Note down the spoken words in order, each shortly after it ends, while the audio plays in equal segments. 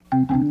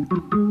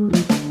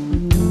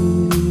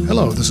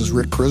Hello, this is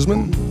Rick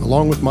Krizman,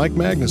 along with Mike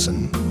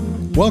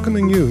Magnuson,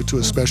 welcoming you to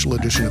a special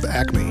edition of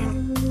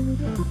ACME.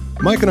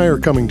 Mike and I are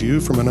coming to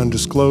you from an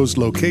undisclosed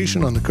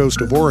location on the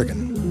coast of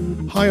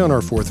Oregon, high on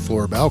our fourth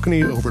floor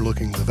balcony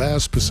overlooking the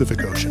vast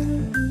Pacific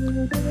Ocean.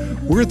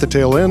 We're at the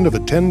tail end of a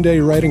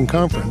 10-day writing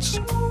conference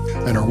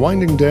and are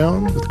winding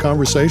down with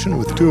conversation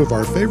with two of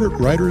our favorite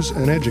writers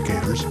and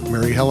educators,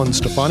 Mary Helen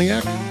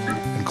Stefaniak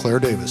and Claire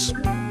Davis.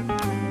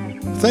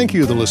 Thank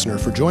you, the listener,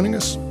 for joining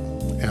us,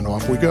 and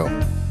off we go.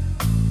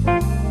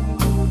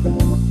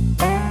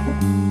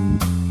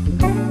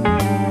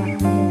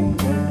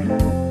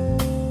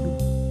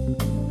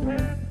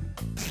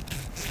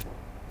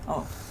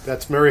 Oh.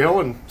 That's Mary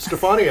Helen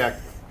Stefaniak,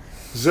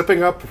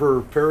 zipping up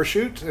her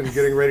parachute and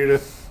getting ready to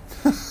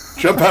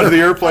jump out of the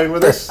airplane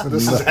with us.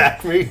 This is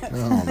ACME.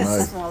 Oh, nice.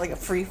 This is more like a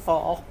free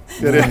fall.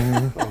 It is.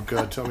 Oh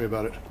God, tell me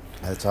about it.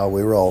 That's how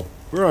we roll.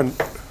 We're on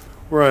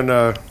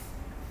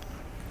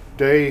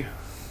day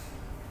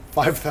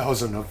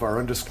 5,000 of our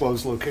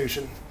undisclosed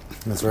location.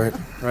 That's right.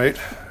 Right,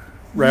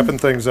 wrapping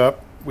things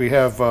up. We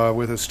have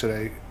with us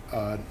today.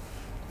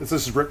 This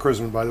is Rick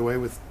Krizman, by the way,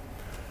 with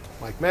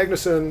Mike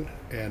Magnuson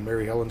and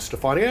Mary Helen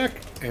Stefaniak,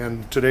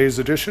 and today's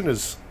edition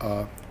is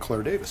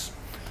Claire Davis.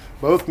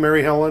 Both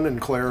Mary Helen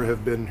and Claire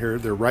have been here.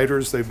 They're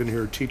writers. They've been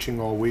here teaching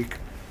all week,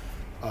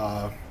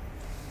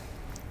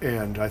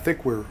 and I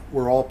think we're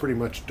all pretty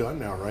much done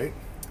now, right?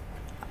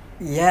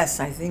 Yes,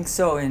 I think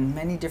so, in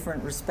many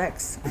different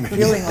respects. I'm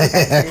feeling like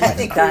I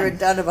think we were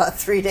done about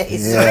 3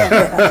 days.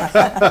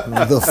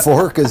 Yeah. The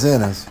fork is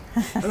in us.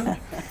 I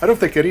don't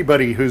think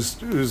anybody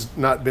who's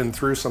not been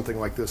through something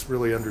like this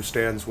really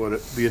understands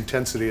what the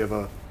intensity of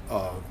a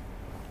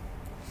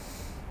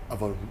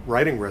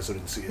writing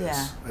residency is.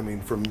 Yeah. I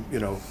mean, from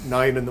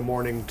 9 in the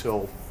morning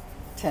till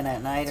 10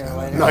 at night or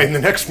whatever. 9 the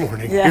next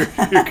morning. Yeah.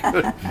 You're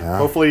good. Yeah.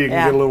 Hopefully you can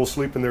Yeah. get a little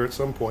sleep in there at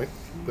some point.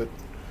 But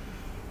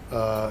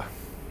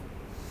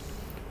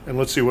and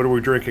let's see, what are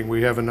we drinking?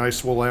 We have a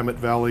nice Willamette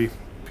Valley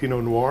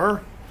Pinot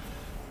Noir.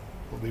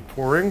 We'll be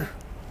pouring.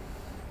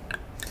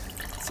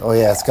 Oh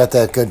yeah, it's got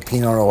that good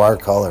Pinot Noir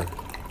color.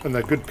 And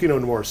that good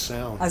Pinot Noir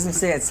sound. I was going to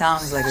say, it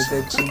sounds like a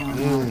good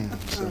Pinot.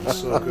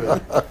 So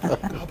good.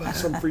 How about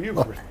some for you,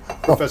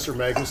 Professor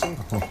Magnuson?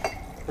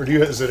 Or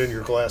is it in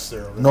your glass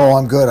there? Already? No,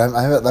 I'm good.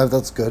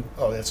 That's good.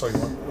 Oh, that's all you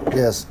want?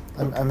 Yes,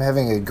 I'm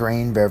having a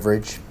grain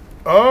beverage.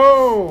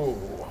 Oh,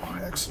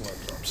 excellent.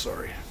 I'm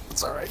sorry.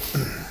 It's all right.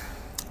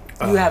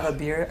 You have a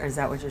beer, or is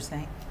that what you're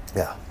saying?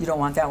 Yeah. You don't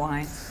want that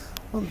wine?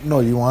 No,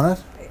 you want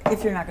it?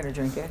 If you're not going to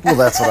drink it. Well,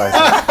 that's what I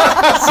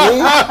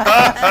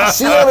said.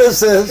 See how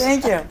this is?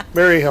 Thank you.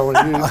 Mary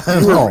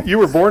Helen, you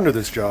were born to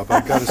this job,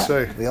 I've got to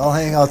say. We all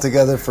hang out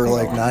together for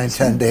like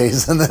 9-10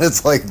 days, and then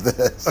it's like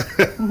this.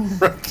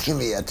 Give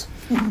me it.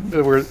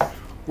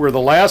 Where the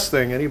last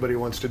thing anybody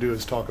wants to do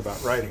is talk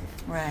about writing.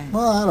 Right.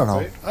 Well, I don't know.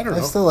 Right? I don't know.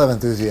 I still have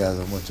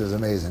enthusiasm, which is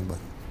amazing. But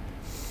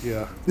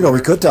Yeah.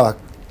 we could talk.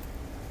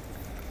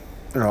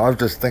 I was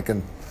just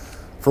thinking,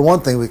 for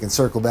one thing, we can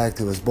circle back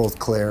to is both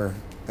Claire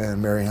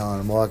and Mary Helen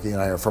and Milwaukee and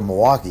I are from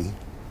Milwaukee.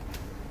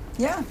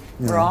 Yeah,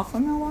 we're all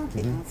from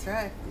Milwaukee. Mm-hmm. That's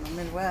right, from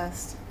the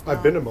Midwest.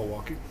 I've been to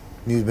Milwaukee.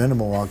 You've been to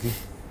Milwaukee.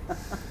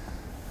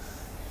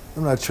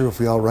 I'm not sure if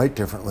we all write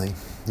differently,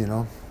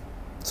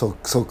 So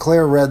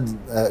Claire read,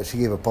 she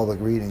gave a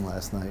public reading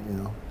last night,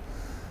 And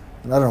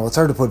I don't know, it's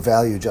hard to put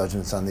value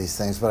judgments on these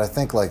things, but I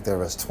think like there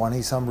was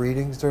 20-some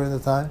readings during the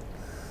time.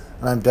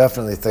 And I'm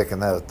definitely thinking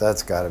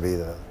that's got to be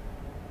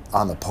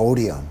on the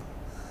podium.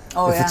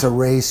 Oh, if yeah. it's a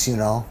race,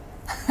 Like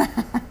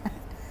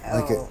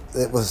Oh.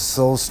 it was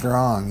so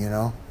strong,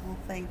 Well,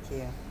 thank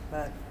you.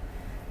 But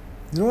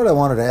You know what I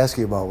wanted to ask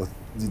you about with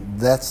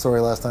that story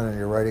last night and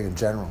your writing in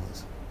general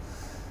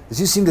is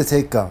you seem to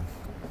take,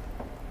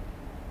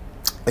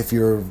 if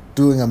you're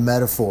doing a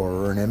metaphor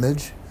or an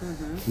image,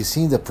 you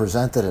seem to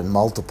present it in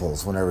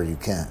multiples whenever you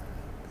can.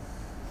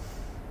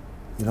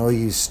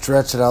 You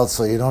stretch it out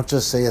so you don't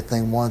just say a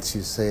thing once,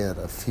 you say it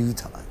a few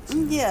times.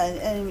 Yeah,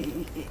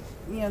 and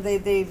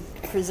they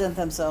present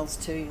themselves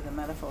to you. The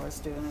metaphors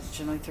do, and it's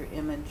generally through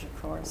image,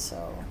 of course.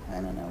 So I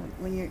don't know,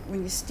 when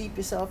you steep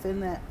yourself in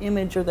that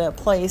image or that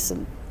place,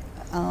 and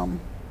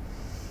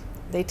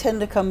they tend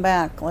to come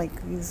back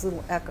like these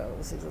little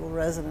echoes, these little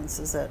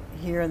resonances that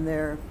here and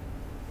there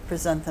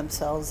present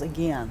themselves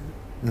again.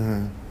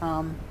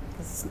 Mm-hmm.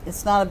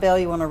 It's not a bell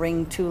you want to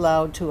ring too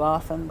loud too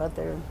often, but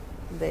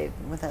they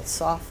with that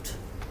soft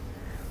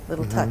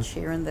little touch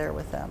here and there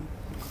with them.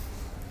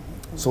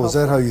 So is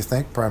that how you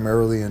think,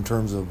 primarily in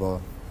terms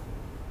of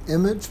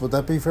image? Would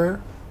that be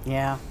fair?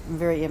 Yeah, I'm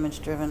very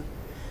image driven.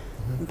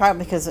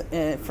 Partly because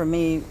for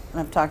me,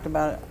 I've talked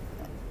about it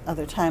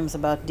other times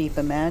about deep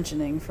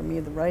imagining. For me,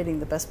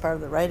 the best part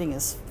of the writing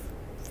is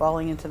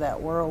falling into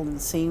that world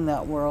and seeing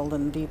that world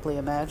and deeply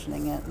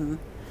imagining it. And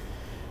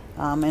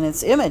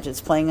it's image.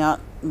 It's playing out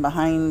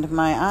behind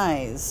my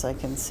eyes. I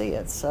can see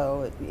it.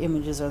 So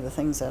images are the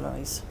things that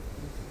always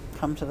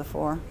come to the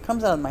fore.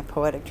 Comes out of my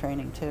poetic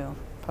training too,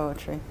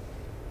 poetry.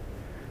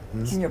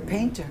 And you're a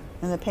painter.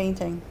 And the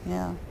painting,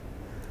 yeah.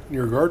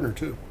 You're a gardener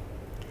too.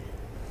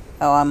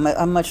 Oh,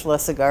 I'm much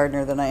less a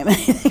gardener than I am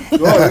anything.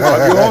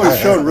 Well, you always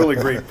showed really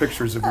great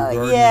pictures of your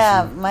gardens.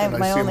 Yeah, and my I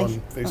see only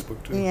them on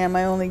Facebook too. Yeah,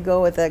 my only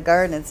go with that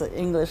garden. It's an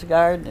English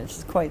garden.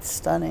 It's quite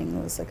stunning.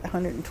 It was like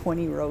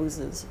 120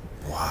 roses.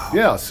 Wow.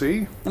 Yeah,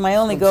 see? And my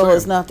only goal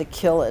is not to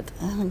kill it,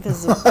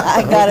 because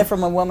I got it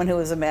from a woman who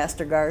was a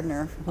master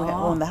gardener who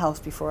owned the house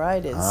before I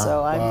did.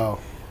 So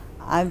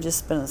I've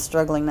just been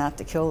struggling not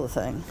to kill the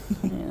thing,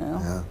 you know.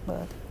 Yeah.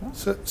 But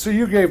So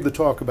you gave the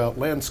talk about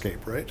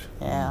landscape, right?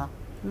 yeah.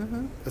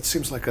 Mm-hmm. That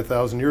seems like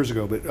 1,000 years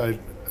ago, but I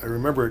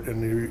remember it,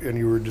 and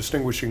you were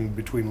distinguishing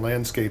between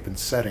landscape and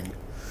setting.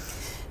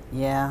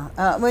 Yeah.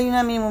 Well, you know,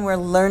 I mean, when we're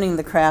learning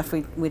the craft,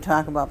 we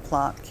talk about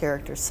plot,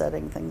 character,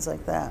 setting, things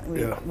like that.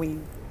 We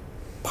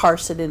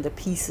parse it into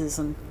pieces,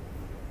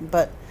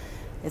 but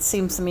it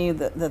seems to me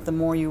that the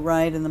more you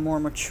write and the more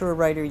mature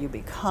writer you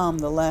become,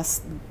 the less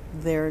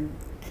they're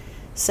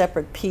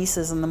separate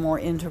pieces and the more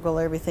integral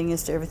everything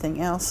is to everything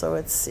else. So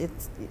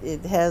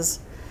it has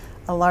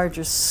a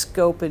larger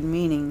scope and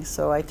meaning.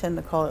 So I tend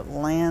to call it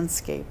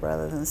landscape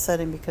rather than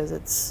setting, because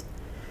it's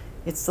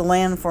the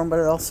landform, but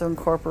it also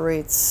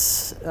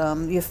incorporates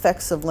the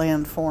effects of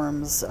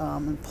landforms,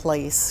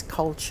 place,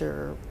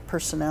 culture,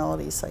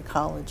 personality,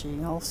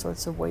 psychology, all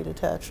sorts of weight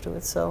attached to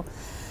it. So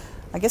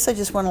I guess I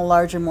just want a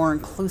larger, more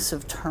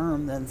inclusive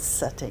term than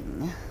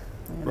setting.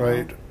 You know?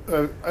 Right.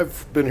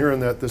 I've been hearing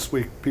that this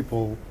week,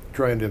 people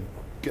trying to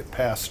get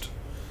past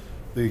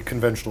the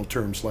conventional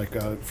terms. Like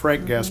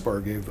Frank Gaspar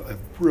gave a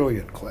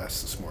brilliant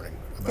class this morning.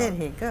 Did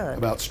he? Good.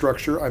 About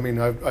structure. I mean,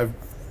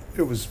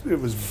 it was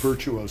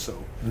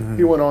virtuoso.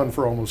 He went on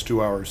for almost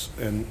 2 hours,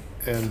 and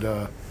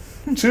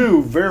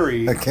two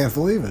very. I can't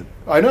believe it.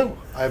 I know.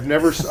 I've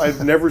never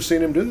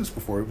seen him do this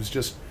before. It was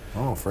just.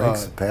 Oh,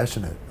 Frank's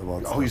passionate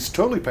about. Oh, he's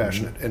totally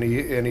passionate,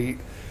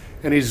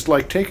 and he's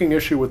like taking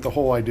issue with the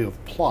whole idea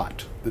of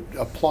plot. That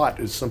a plot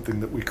is something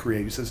that we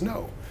create. He says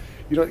no,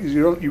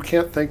 you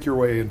can't think your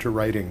way into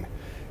writing.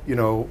 You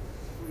know,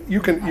 you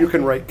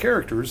can write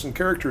characters, and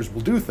characters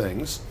will do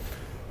things.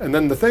 And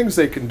then the things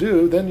they can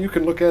do, then you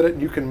can look at it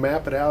and you can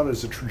map it out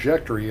as a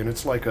trajectory, and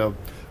it's like a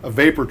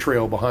vapor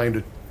trail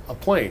behind a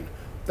plane.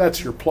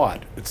 That's your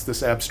plot. It's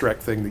this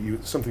abstract thing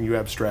something you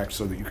abstract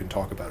so that you can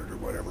talk about it or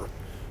whatever.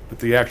 But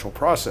the actual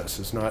process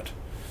is not,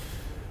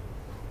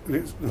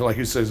 like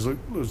he says,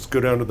 let's go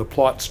down to the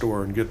plot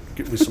store and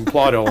get me some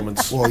plot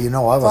elements. Well, you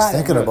know, I was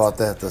thinking about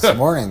that this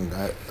morning.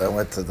 I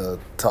went to the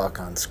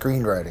talk on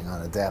screenwriting,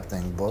 on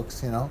adapting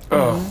books, you know.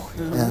 Oh.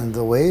 And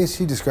the way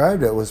she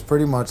described it was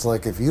pretty much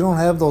like, if you don't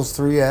have those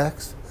 3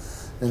 acts,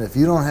 and if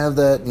you don't have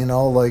that, you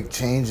know, like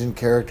change in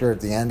character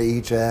at the end of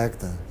each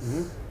act,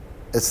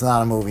 it's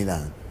not a movie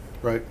then.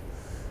 Right.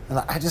 And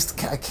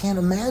I can't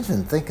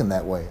imagine thinking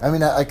that way. I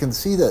mean, I can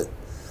see that.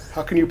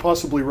 How can you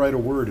possibly write a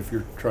word if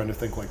you're trying to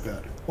think like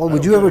that? Well,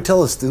 would you ever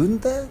tell a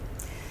student that?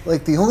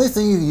 Like, the only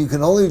thing you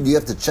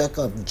have to check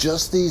off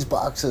just these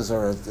boxes,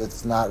 or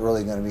it's not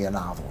really going to be a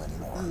novel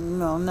anymore.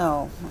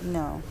 No.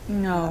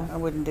 I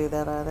wouldn't do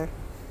that either.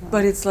 No.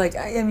 But it's like,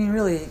 I mean,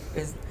 really,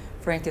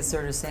 Frank is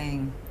sort of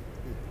saying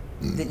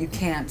that you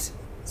can't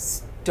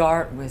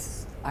start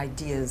with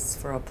ideas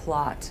for a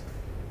plot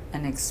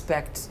and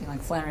expect,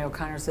 like Flannery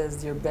O'Connor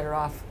says, you're better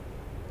off,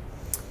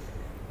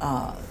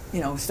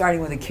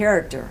 starting with a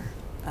character.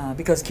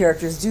 Because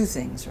characters do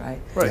things, right?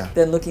 Right. Yeah.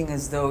 Then looking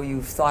as though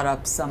you've thought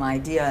up some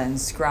idea and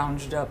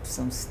scrounged up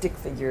some stick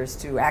figures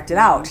to act it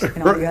out. You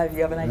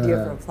have an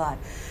idea for a plot,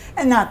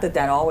 and not that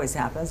always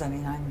happens. I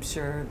mean, I'm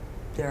sure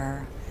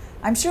there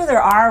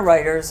are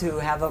writers who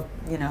have a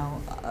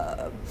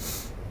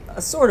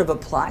sort of a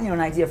plot,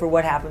 an idea for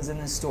what happens in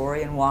the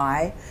story and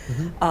why,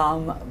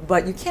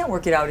 but you can't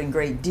work it out in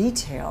great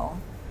detail.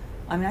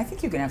 I mean, I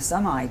think you can have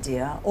some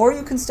idea, or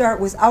you can start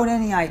without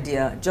any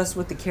idea, just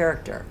with the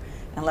character,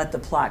 and let the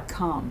plot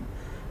come,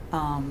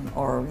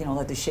 or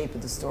let the shape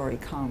of the story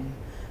come.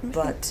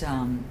 But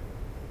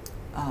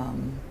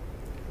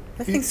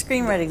I think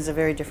screenwriting is a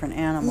very different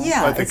animal.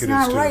 Yeah, I think it's it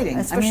not is too. writing.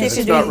 Especially if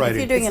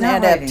you're doing an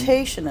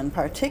adaptation in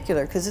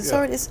particular, because it's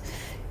already,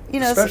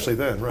 especially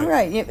then, right?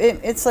 Right.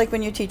 It's like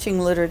when you're teaching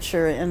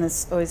literature, and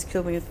it's always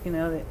killed me.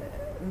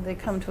 They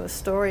come to a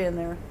story and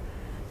they're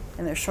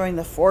showing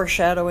the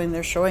foreshadowing.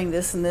 They're showing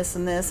this and this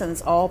and this, and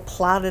it's all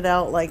plotted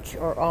out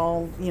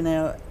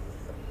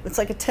it's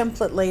like a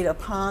template laid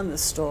upon the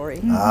story.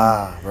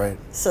 Ah, right.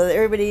 So that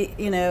everybody,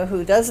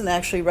 who doesn't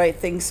actually write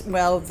thinks,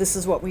 well, this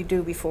is what we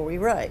do before we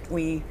write.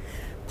 We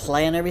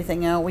plan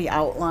everything out, we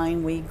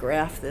outline, we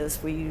graph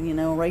this, we,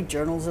 write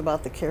journals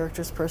about the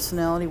character's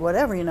personality,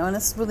 whatever, and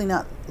it's really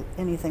not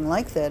anything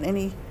like that.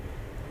 Any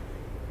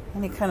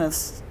kind of,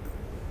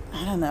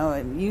 I don't know,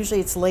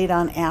 usually it's laid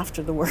on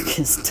after the work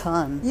is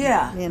done.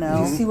 Yeah,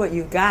 you see what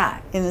you've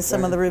got. In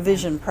some of the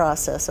revision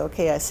process,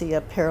 okay, I see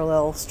a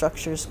parallel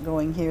structures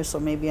going here, so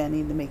maybe I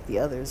need to make the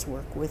others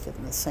work with it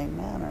in the same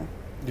manner.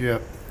 Yeah.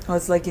 Well,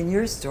 it's like in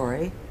your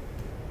story,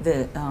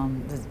 the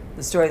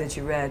story that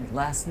you read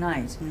last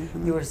night.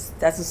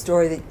 That's a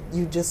story that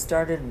you just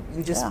started.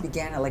 You just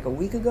began it like a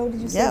week ago.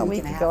 Did you say? Yeah, a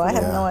week ago. I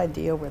have no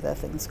idea where that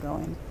thing's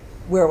going.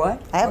 Where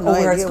what? I have no where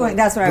idea it's going. what-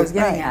 That's what I was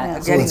Right, getting at. yeah.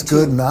 So Getting it's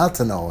good to not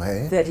to know,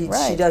 hey? that she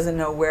Right. doesn't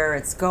know where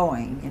it's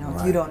going. You know, if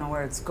you Right. don't know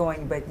where it's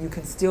going, but you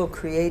can still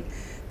create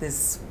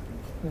this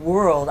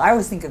world. I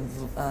always think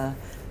of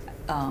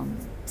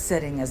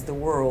setting as the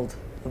world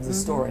of the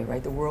story,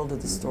 right? The world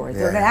of the story. So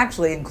Yeah. it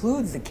actually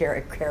includes the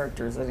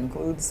characters. It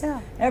includes Yeah.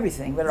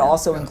 everything, but it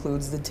also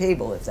includes the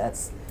table if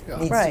that's Yeah.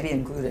 needs Right. to be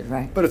included,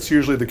 right? But it's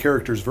usually the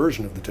character's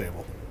version of the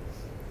table.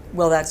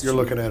 Well, that's You're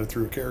true. looking at it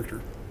through a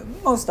character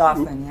Most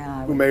often, yeah.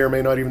 I who would- may or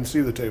may not even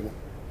see the table.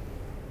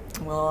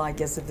 Well, I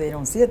guess if they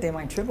don't see it, they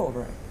might trip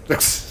over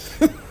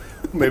it.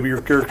 Maybe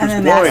your character's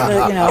And then blind. that's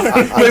the, you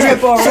know, they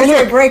trip over it,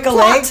 they break a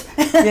leg.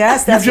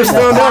 Yes, that's You just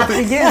where the found out plot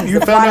that begins. you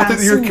The found plot out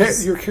that your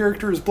ensues. your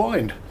character is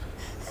blind.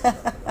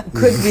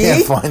 Could You be.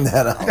 can't find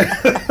that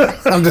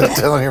out. I'm just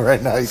telling you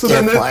right now, you So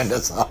can't then find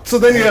us out. So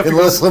then you have to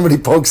Unless somebody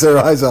pokes their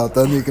eyes out,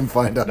 then you can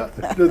find out.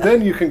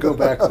 then you can go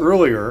back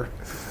earlier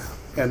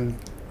and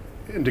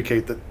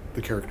indicate that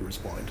the character is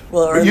blind.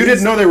 Well, or But at you didn't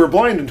least- know they were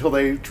blind until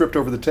they tripped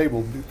over the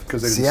table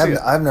because they See, didn't see it.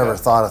 I've never Yeah.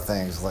 thought of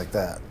things like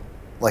that.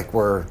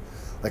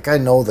 Like I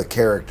know the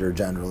character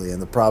generally, and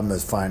the problem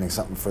is finding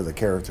something for the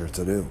character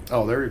to do.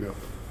 Oh, there you go.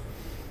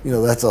 You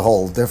know, that's a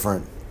whole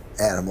different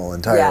animal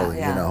entirely,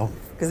 you know?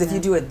 Because if you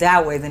do it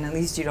that way, then at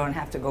least you don't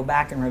have to go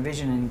back and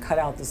revision and cut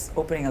out this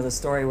opening of the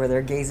story where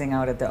they're gazing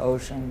out at the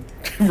ocean.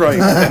 Right.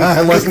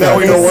 Because now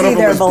we They know one see of them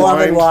their is beloved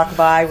blind. walk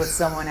by with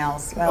someone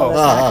else. Well,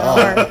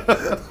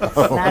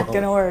 that's not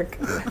going to work. It's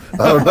not going to work.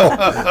 I don't know.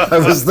 I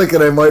was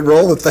thinking I might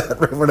roll with that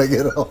right when I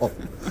get home.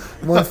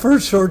 My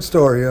first short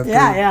story after,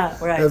 Yeah,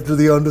 right. after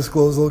the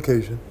undisclosed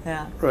location.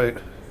 Yeah. Right.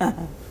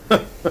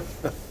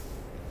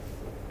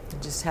 You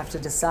just have to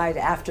decide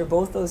after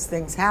both those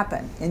things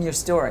happen in your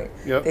story.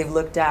 Yep. They've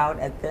looked out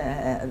at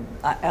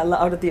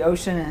the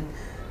ocean and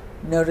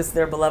noticed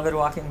their beloved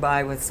walking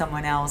by with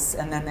someone else,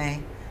 and then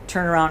they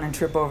turn around and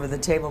trip over the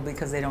table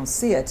because they don't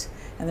see it.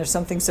 And there's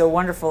something so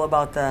wonderful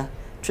about the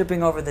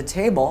tripping over the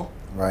table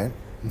Right?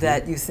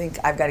 that you think,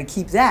 I've got to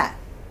keep that.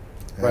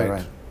 Yeah,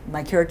 Right.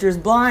 My character is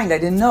blind. I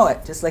didn't know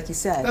it, just like you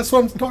said. That's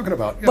what I'm talking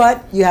about. Yeah.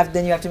 But you have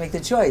to make the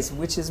choice,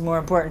 which is more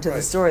important to the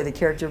Right. story, the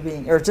character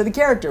being, or to the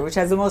character, which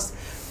has the most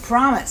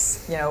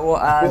promise. You know,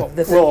 well,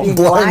 being blind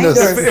blindness,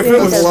 or if it seeing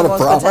was has a lot the of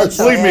most promise.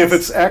 potential. Believe me, if Yes.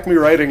 it's Acme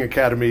Writing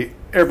Academy,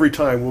 every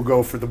time we'll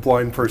go for the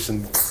blind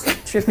person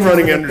Tripping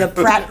running over under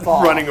the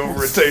pratfall. running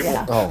over a table.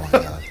 Yeah. Oh, my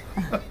God.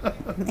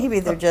 Maybe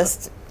they're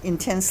just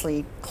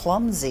intensely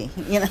clumsy,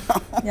 you know.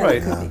 Yeah,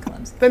 Right. they could be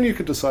clumsy. Then you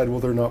could decide, well,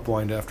 they're not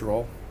blind after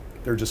all.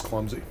 They're just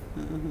clumsy.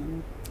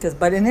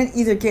 But in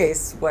either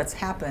case, what's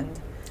happened,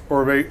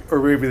 Or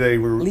maybe they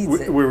were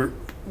Leads it. we were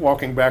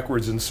walking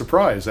backwards in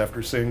surprise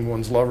after seeing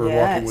one's lover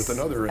walking with yes,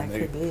 another, that and they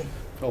could be.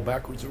 fell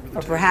backwards over the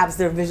Or table. perhaps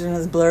their vision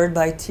is blurred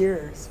by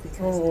tears.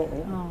 Because,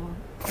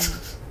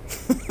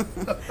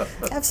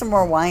 Have some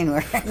more wine.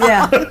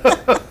 yeah,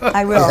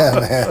 I will. Yeah,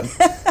 man.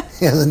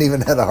 He hasn't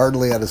even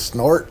hardly had a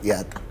snort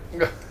yet.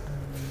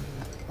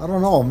 I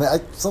don't know, man.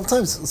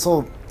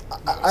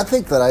 I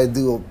think that I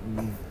do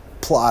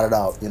plot it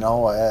out, you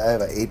know. I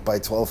have an 8 by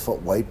 12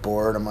 foot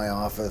whiteboard in my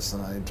office,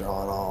 and I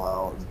draw it all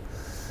out.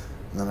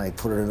 And then I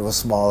put it into a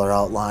smaller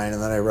outline,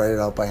 and then I write it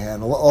out by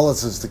hand. All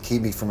this is to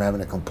keep me from having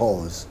to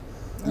compose.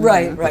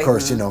 Right. Of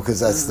course, you know, because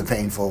that's the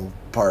painful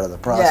part of the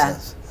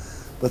process.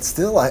 But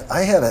still,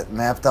 I have it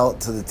mapped out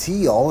to the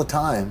T all the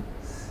time.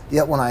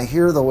 Yet when I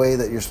hear the way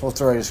that you're supposed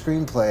to write a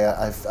screenplay,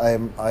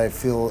 I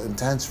feel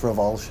intense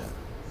revulsion.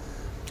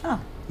 Oh.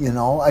 You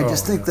know, I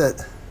just think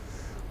that,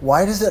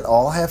 why does it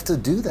all have to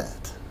do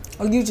that?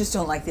 Oh, you just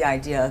don't like the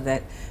idea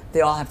that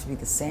they all have to be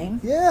the same?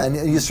 Yeah, and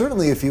you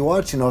certainly, if you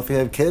watch, you know, if you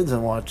have kids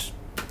and watch,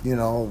 you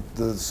know,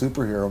 the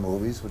superhero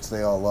movies, which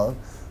they all love,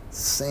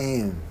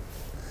 same.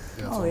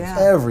 Oh, yeah.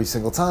 Every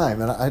single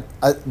time. And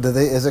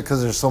is it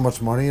because there's so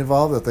much money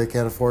involved that they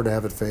can't afford to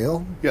have it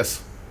fail?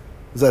 Yes,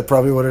 Is that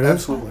probably what it is?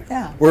 absolutely.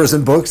 Yeah. Whereas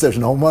in books, there's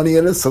no money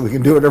in it, so we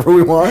can do whatever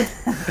we want.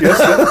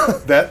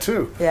 Yes, that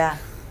too. Yeah.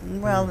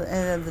 Well,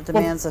 the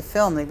demands of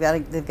film, they've got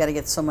to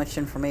get so much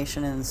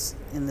information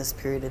in this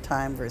period of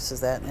time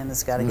versus that, and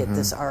it's got to get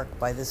this arc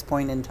by this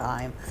point in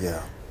time.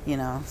 Yeah. You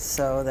know,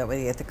 so that way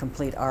you get the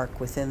complete arc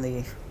within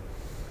the.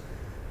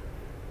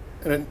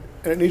 And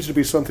it needs to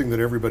be something that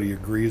everybody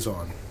agrees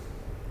on.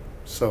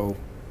 So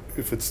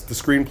if it's the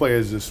screenplay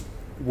is this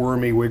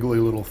wormy, wiggly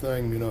little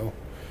thing, you know,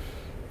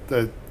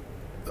 that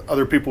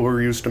other people who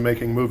are used to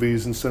making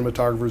movies and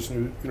cinematographers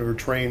who, you know, are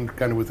trained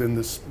kind of within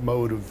this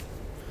mode of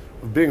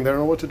being, they don't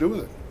know what to do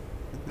with it.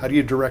 How do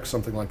you direct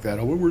something like that?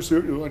 Oh,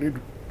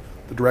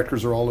 the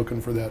directors are all looking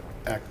for that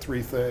Act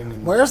 3 thing.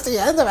 And, Where's the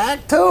end of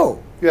Act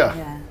 2? yeah.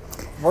 Yeah.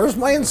 Where's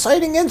my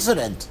inciting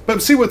incident?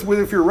 But see, with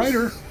if you're a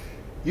writer,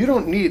 you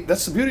don't need,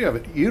 that's the beauty of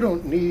it, you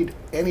don't need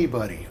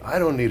anybody. I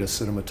don't need a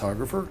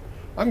cinematographer.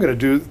 I'm going to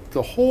do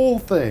the whole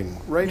thing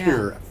right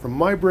here, from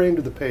my brain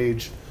to the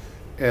page.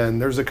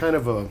 And there's a kind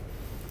of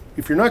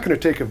if you're not going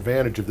to take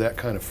advantage of that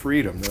kind of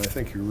freedom, then I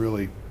think you're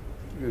really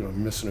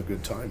missing a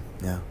good time.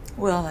 Yeah.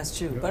 Well, that's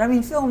true. Yeah. But I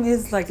mean, film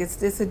is like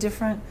it's a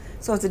different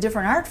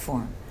art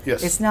form.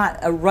 Yes. It's not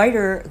a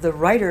writer. The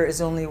writer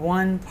is only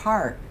one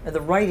part. Or the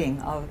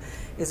writing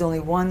is only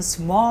one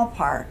small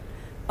part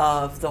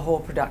of the whole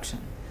production.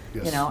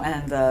 Yes.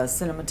 And the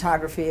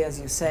cinematography, as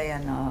you say,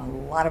 and a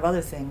lot of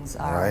other things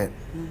are. Right.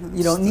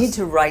 You don't need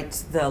to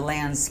write the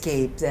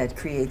landscape that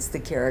creates the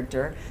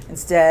character.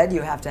 Instead,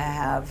 you have to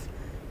have,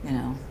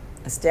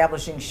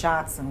 establishing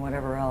shots and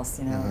whatever else,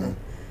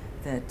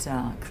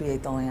 that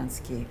create the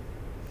landscape.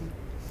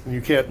 And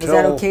you can't Was tell.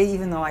 that okay,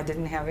 even though I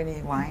didn't have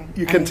any wine?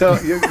 You can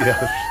tell. Yeah.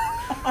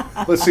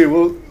 Let's see.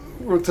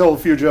 We'll tell a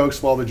few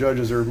jokes while the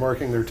judges are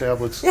marking their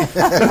tablets.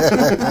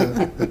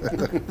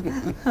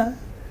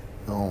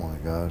 Oh my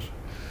gosh.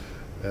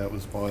 That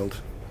was wild.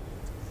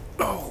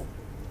 Oh.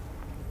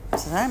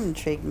 So I'm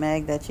intrigued,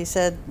 Meg, that you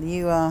said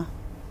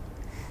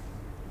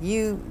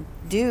you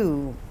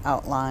do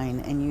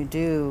outline and you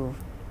do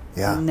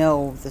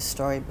know the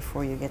story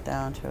before you get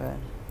down to it.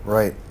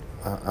 Right.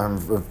 I'm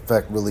in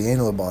fact really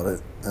anal about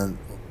it, and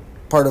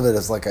part of it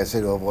is, like I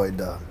say, to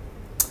avoid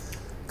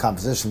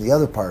composition. The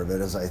other part of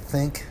it is I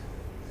think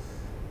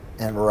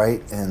and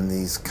write in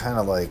these kind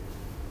of like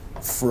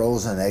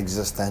frozen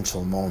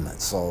existential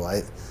moments. So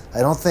I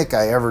don't think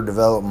I ever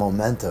develop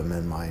momentum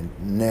in my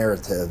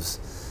narratives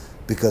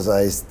because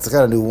I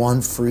got to do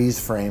one freeze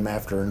frame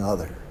after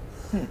another.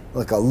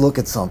 Like I'll look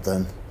at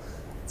something,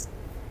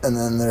 and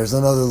then there's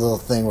another little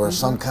thing where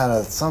some kind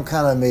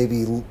of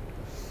maybe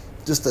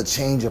just a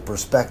change of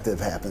perspective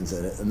happens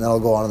in it, and then I'll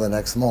go on to the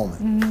next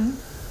moment.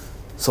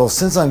 So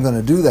since I'm going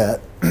to do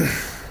that,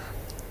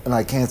 and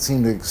I can't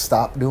seem to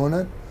stop doing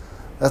it,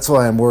 that's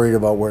why I'm worried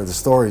about where the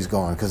story's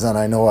going, because then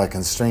I know I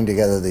can string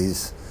together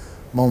these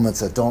moments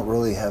that don't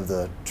really have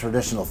the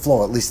traditional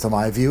flow, at least to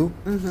my view.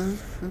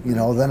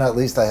 Then at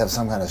least I have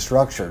some kind of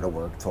structure to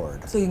work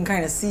toward. So you can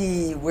kind of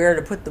see where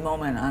to put the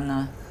moment on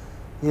the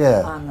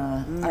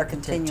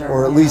architecture.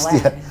 Or at least,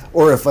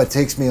 or if it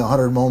takes me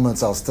 100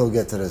 moments, I'll still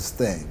get to this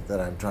thing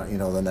that I'm trying,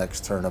 the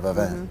next turn of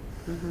event.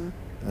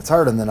 It's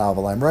hard in the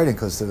novel I'm writing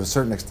because to a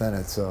certain extent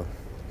it's a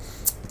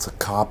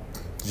cop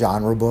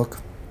genre book,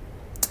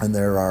 and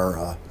there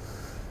are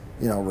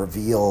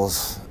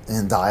reveals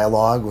in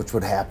dialogue which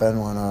would happen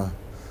when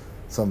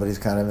somebody's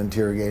kind of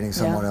interrogating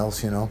someone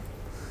else, and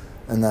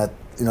that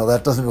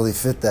that doesn't really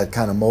fit that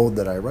kind of mode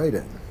that I write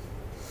in,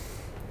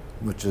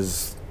 which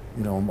is I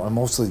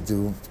mostly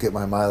do get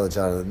my mileage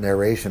out of the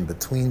narration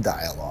between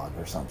dialogue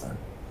or something,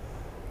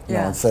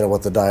 instead of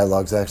what the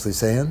dialogue's actually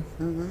saying.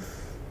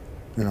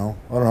 I don't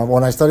know.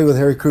 When I studied with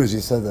Harry Crews, he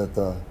said that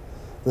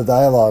the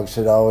dialogue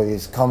should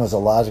always come as a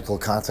logical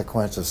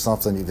consequence of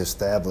something you've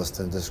established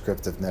in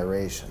descriptive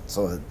narration.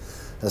 So it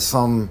has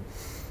some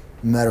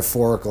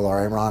metaphorical or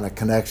ironic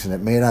connection.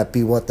 It may not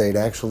be what they'd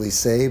actually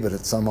say, but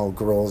it somehow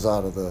grows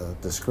out of the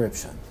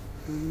description.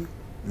 And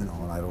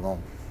I don't know.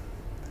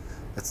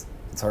 It's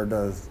hard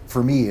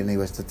for me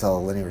anyways, to tell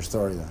a linear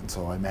story then,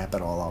 so I map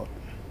it all out.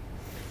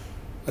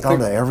 Down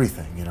to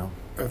everything,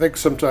 I think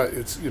sometimes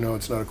it's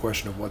it's not a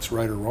question of what's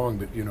right or wrong,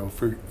 but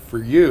for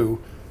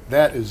you,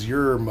 that is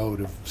your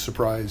mode of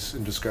surprise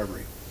and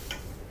discovery.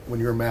 When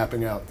you're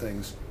mapping out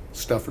things,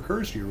 stuff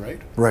occurs to you, right?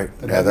 Right.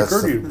 That hadn't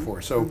occurred to you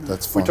before. So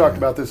that's fun, we talked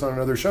about this on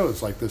another show.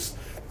 It's like this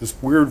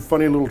weird,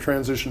 funny little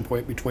transition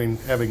point between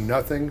having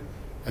nothing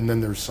and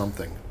then there's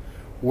something.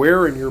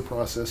 Where in your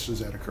process does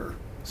that occur?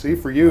 See,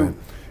 for you,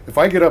 if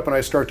I get up and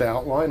I start to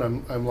outline,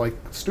 I'm like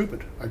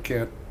stupid. I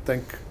can't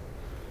think.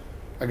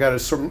 I got to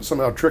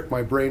somehow trick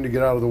my brain to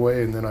get out of the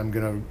way, and then I'm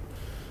going to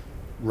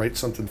write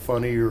something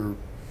funny or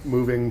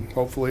moving,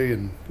 hopefully,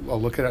 and I'll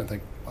look at it and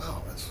think,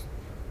 wow, where'd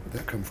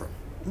that come from?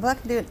 Well,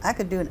 I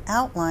could do an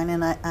outline,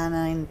 and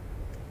I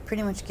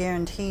pretty much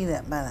guarantee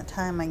that by the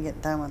time I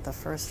get done with the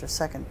first or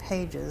second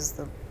pages,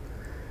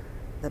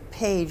 the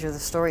page or the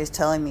story is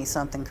telling me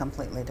something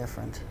completely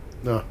different.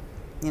 No.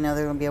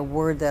 There will be a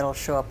word that'll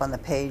show up on the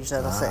page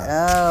that'll say,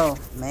 oh,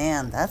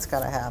 man, that's got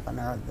to happen,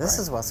 or this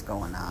is what's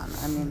going on.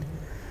 I mean,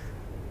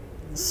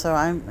 so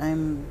I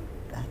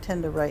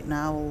tend to write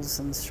novels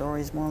and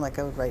stories more like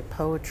I would write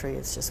poetry.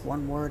 It's just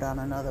one word on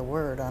another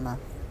word, on a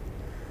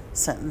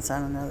sentence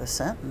on another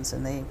sentence,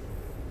 and they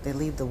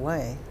lead the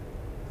way.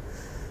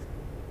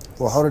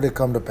 Well, how did it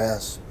come to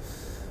pass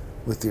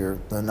with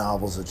the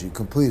novels that you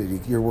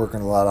completed?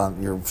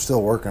 You're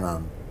still working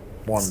on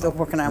one. Still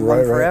working on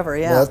one forever,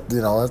 yeah.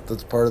 Well,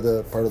 that's part of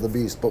the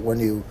beast. But when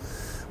you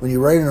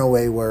write in a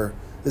way where,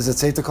 is it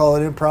safe to call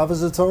it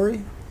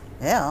improvisatory?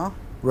 Yeah.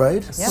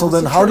 Right? Yeah. So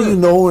then how do you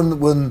know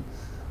when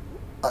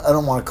I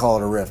don't want to call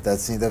it a riff, that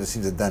seems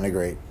to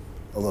denigrate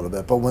a little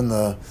bit,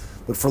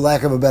 but for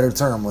lack of a better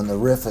term, when the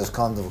riff has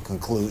come to a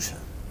conclusion,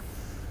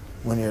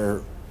 when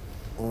you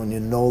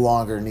no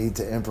longer need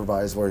to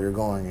improvise where you're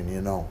going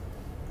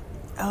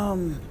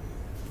and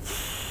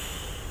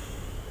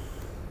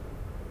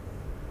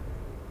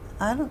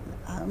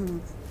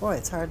boy,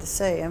 it's hard to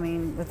say. I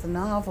mean, with the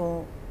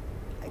novel,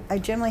 I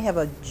generally have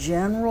a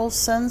general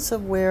sense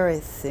of where I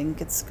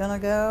think it's going to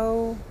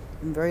go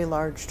in very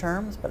large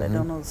terms, but I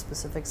don't know the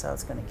specifics how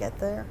it's going to get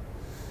there.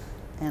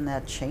 And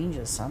that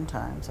changes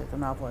sometimes. Like the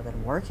novel I've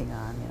been working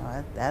on, you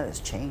know, that has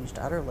changed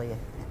utterly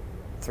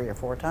 3 or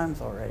 4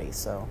 times already.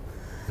 So,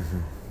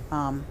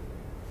 I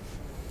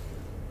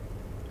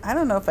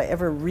don't know if I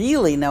ever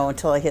really know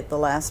until I hit the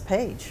last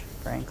page,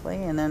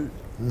 frankly. And then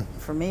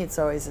for me, it's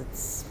always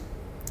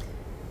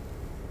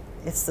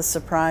it's the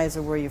surprise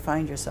of where you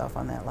find yourself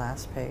on that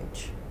last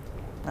page.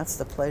 That's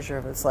the pleasure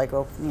of it. It's like,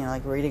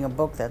 like reading a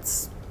book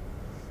that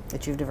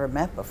you've never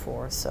met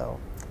before. So,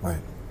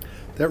 Right.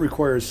 That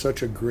requires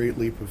such a great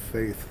leap of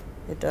faith.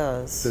 it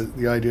does.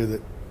 The idea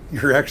that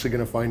you're actually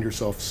going to find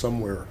yourself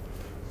somewhere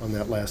on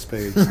that last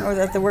page. Or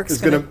that the work's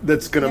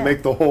That's going to yeah.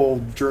 make the whole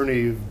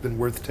journey been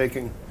worth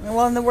taking.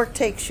 Well, and the work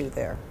takes you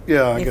there.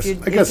 Yeah, I guess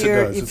it does.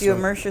 If It's you not-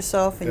 immerse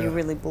yourself and you yeah.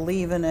 really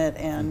believe in it,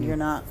 and you're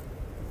not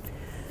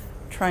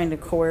trying to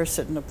coerce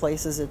it into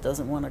places it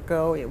doesn't want to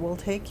go, it will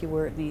take you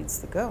where it needs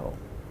to go.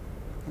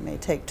 It may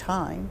take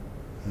time,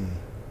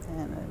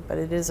 but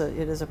it is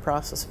a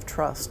process of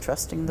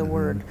trusting the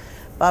word.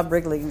 Bob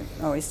Wrigley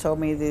always told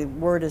me the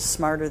word is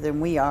smarter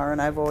than we are,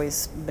 and I've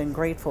always been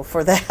grateful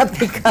for that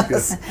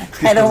because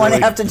I don't want to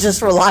have to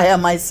just rely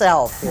on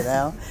myself, you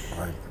know.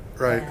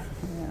 Right.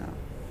 Yeah.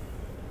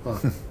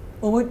 Huh.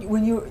 Well,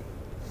 when you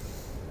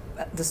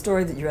the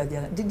story that you read the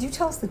other, did you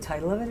tell us the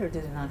title of it, or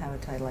did it not have a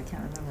title? I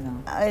can't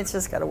remember now. It's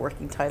just got a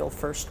working title,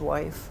 First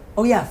Wife.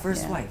 Oh yeah,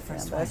 First Yeah, Wife.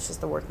 First yeah, Wife. that's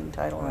just the working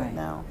title right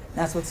now.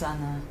 That's what's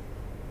on the.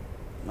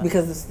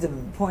 Because the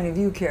point of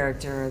view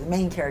character, the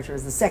main character,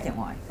 is the second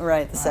wife.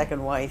 Right, the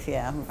second wife,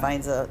 who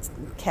finds a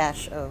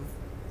cache of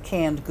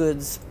canned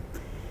goods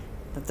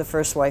that the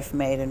first wife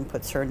made and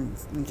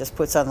just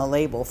puts on the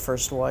label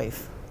First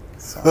Wife.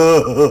 So.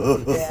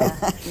 Yeah.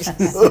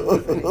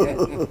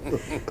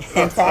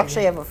 And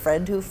actually, I have a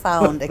friend who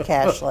found a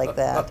cache like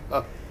that.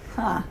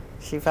 Huh.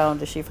 She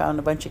found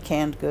a bunch of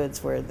canned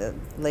goods where the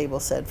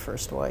label said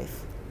First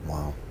Wife.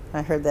 Wow.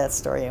 I heard that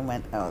story and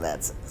went, "Oh,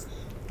 that's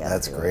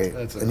Great.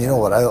 That's And you know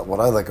what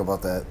I like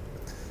about that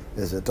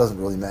is it doesn't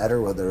really matter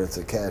whether it's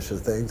a cache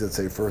of things that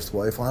say First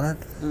Wife on it.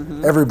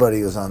 Everybody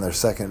who's on their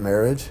second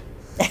marriage,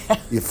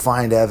 you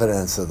find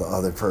evidence of the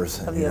other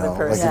person. Of the you other know?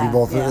 person. Like if you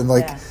both Yeah, and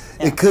like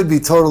yeah. it could be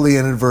totally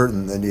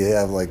inadvertent, and you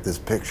have like this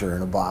picture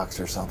in a box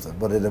or something,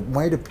 but it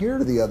might appear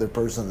to the other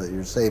person that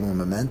you're saving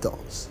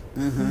mementos.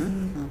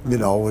 You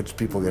know, which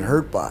people get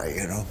hurt by.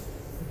 You know,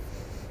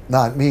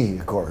 not me,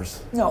 of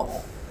course.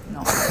 No.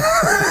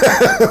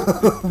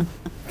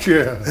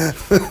 Yeah.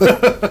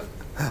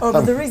 Oh,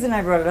 but the reason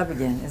I brought it up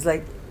again is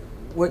like,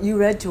 what you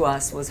read to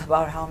us was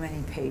about how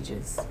many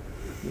pages,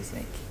 you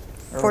think?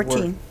 Or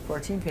 14. word?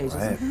 14 pages.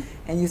 Right.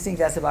 And you think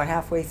that's about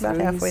halfway through,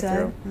 About halfway you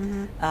said?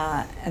 through.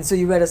 And so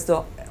you read us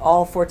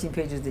all 14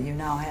 pages that you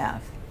now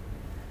have.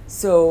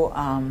 So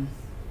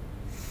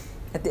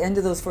at the end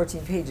of those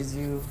 14 pages,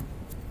 you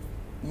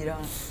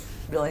don't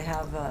really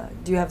have,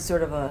 do you have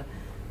sort of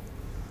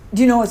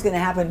do you know what's going to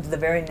happen to the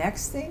very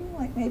next thing,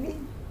 like maybe?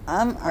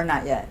 Or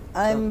not yet?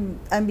 I'm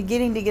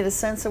beginning to get a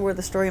sense of where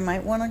the story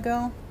might want to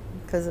go,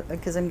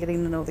 because I'm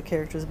getting to know the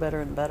characters better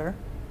and better.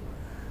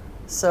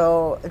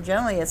 So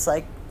generally, it's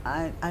like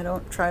I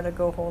don't try to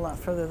go a whole lot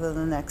further than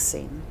the next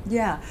scene.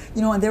 Yeah,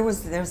 and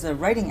there's a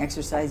writing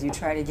exercise you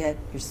try to get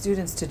your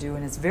students to do,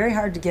 and it's very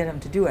hard to get them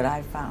to do it,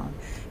 I've found,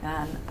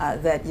 and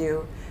that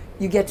you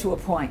get to a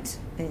point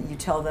and you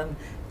tell them,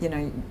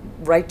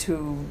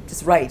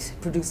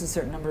 produce a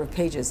certain number of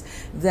pages,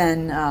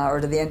 then or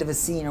to the end of a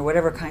scene or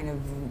whatever kind of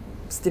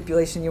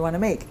stipulation you want to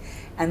make,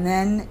 and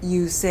then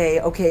you say,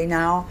 okay,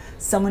 now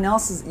someone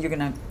else you're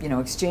going to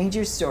exchange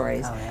your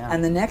stories,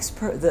 and the next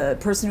the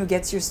person who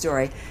gets your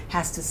story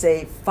has to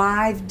say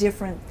 5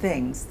 different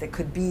things that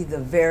could be the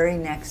very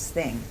next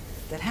thing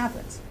that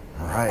happens.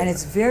 Right. And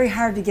it's very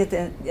hard to get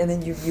that, and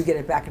then you get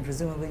it back, and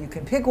presumably you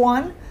can pick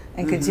one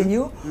and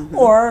continue,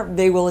 or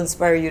they will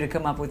inspire you to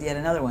come up with yet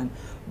another one.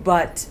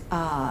 But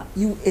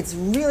it's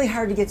really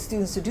hard to get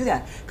students to do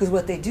that, because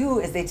what they do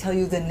is they tell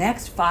you the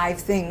next 5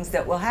 things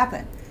that will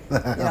happen.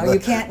 You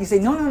can't. You say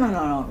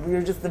no.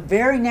 You're just the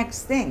very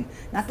next thing,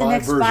 not the 5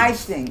 next versions. 5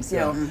 things.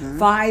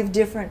 5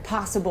 different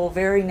possible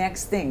very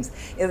next things.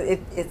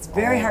 It's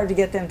very hard to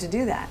get them to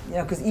do that.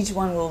 Because each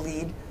one will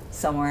lead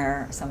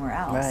somewhere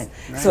else. Right.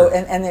 So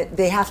and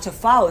they have to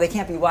follow. They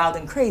can't be wild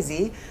and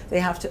crazy.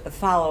 They have to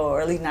follow, or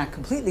at least not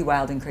completely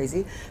wild and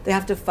crazy. They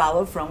have to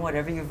follow from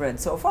whatever you've read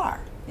so far.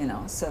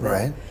 So that,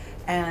 Right.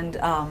 and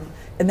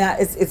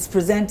that it's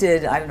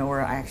presented. I don't know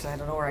where I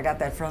got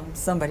that from.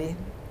 Somebody.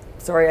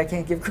 Sorry, I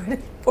can't give credit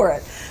for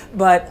it.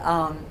 But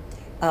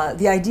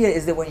the idea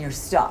is that when you're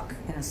stuck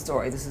in a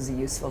story, this is a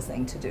useful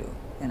thing to do.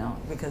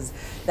 Because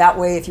that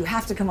way, if you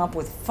have to come up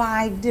with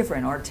 5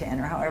 different or 10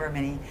 or however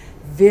many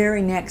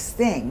very next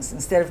things,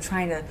 instead of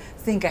trying to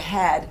think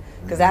ahead,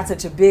 because that's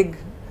such a big,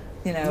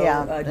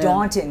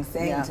 daunting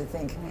thing to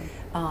think,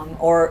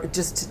 or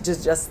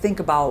just think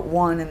about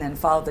one and then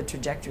follow the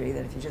trajectory.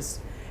 That if you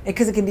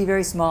because it can be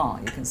very small,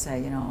 you can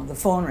say, the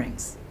phone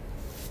rings.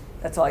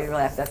 That's all you're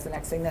left. That's the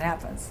next thing that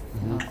happens.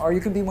 Or you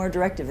can be more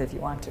directive if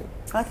you want to.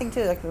 I think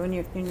too, like when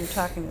you're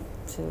talking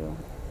to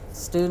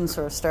students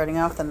who are starting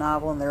off the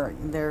novel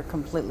and they're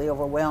completely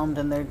overwhelmed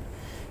and they're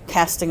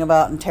casting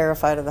about and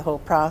terrified of the whole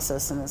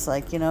process, and it's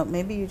like,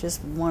 maybe you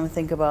just want to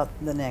think about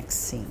the next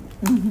scene.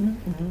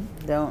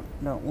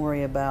 Don't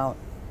worry about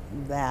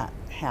that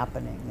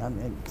happening.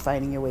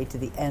 Finding your way to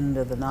the end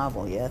of the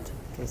novel yet,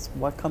 because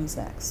what comes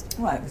next?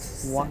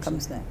 What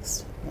comes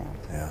next?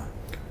 Yeah.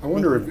 I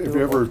wonder if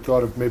you ever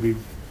thought of maybe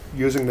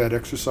using that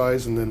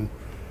exercise and then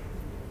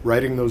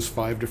writing those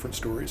 5 different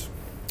stories.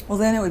 Well,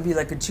 then it would be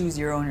like a choose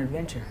your own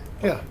adventure.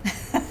 Yeah,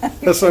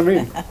 that's what I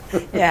mean.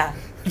 Yeah.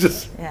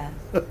 Just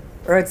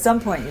Or at some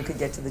point you could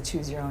get to the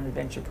choose your own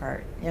adventure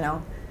part, Yeah.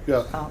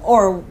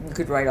 Or you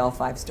could write all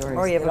 5 stories.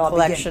 Or you have a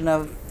collection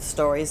of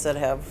stories that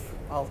have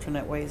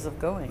alternate ways of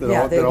going.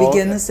 They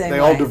begin the same way.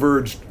 They all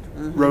diverged,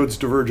 roads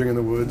diverging in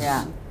the woods.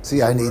 Yeah.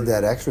 See, I need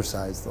that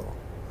exercise though.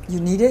 You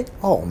need it?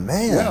 Oh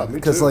man, Yeah, me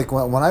because too. like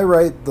when I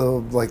write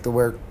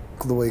the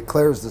way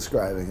Claire's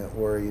describing it,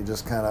 where you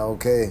just kind of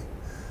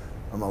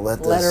I'm gonna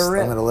let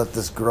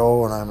this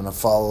grow, and I'm gonna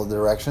follow the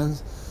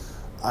directions.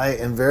 I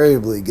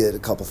invariably get a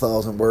couple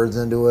thousand words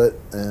into it,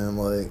 and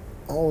like,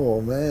 oh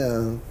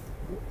man,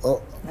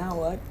 Now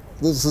what?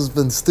 this has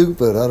been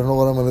stupid. I don't know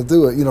what I'm gonna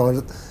do.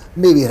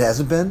 Maybe it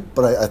hasn't been,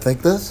 but I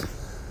think this,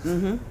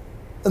 and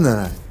then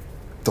I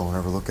don't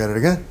ever look at it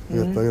again.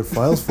 I got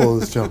files full of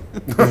this junk.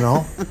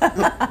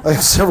 I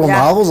have several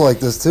novels like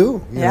this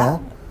too. You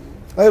know,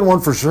 I had one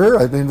for sure.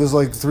 I mean, it was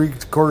like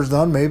 3/4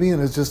 done maybe,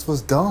 and it just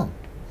was dumb.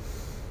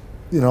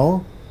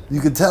 You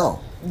could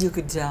tell. You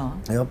could tell.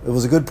 Yep, it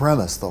was a good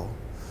premise though.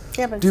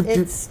 Yeah, but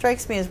it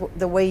strikes me as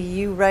the way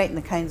you write and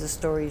the kinds of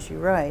stories you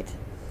write,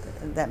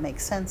 that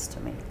makes sense to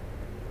me.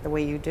 The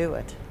way you do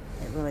it,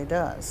 it really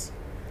does.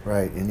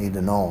 Right, you need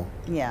to know.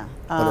 Yeah.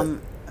 All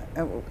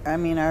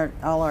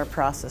our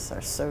process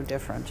are so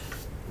different.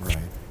 Right.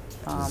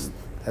 Just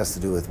has to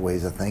do with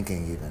ways of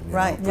thinking, even.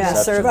 Right. You know, Yeah.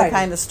 perception. Serve the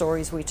kind of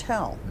stories we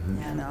tell.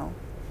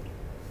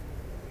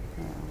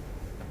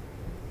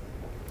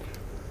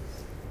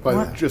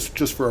 But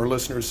just for our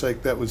listeners'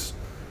 sake, that was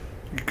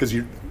because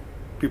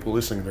people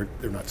listening,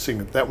 they're not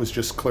seeing it. That was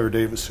just Claire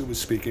Davis who was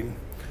speaking,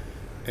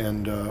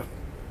 and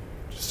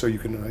just so you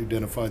can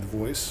identify the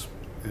voice.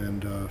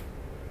 And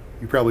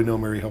you probably know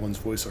Mary Helen's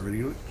voice already.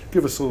 You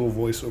give us a little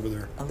voice over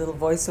there. A little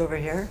voice over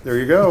here? There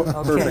you go.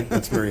 Okay. Perfect.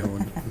 That's Mary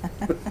Helen.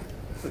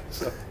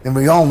 And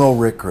we all know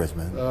Rick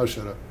Krizman. Oh,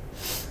 shut up.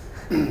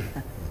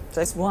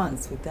 Just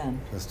once with them.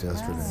 Just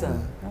yesterday. So,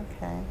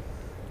 Okay.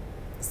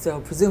 So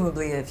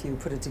presumably if you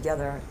put it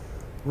together,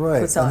 Right.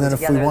 put And something then if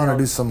together, we want to they'll-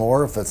 do some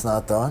more, if it's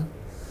not done,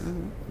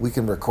 we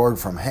can record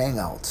from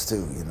Hangouts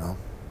too,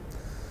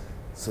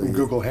 So From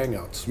Google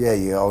Hangouts. Yeah,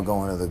 you all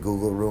go into the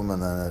Google room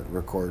and then it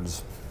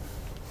records.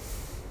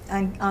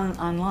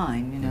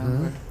 online,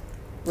 or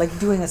like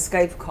doing a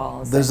Skype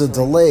call. There's a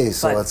essentially. delay,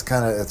 so But- it's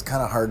kind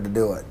of hard to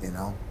do it.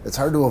 It's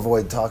hard to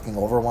avoid talking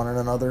over one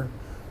another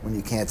when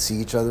you can't see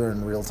each other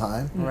in real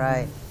time.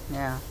 Right.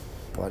 Yeah.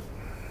 But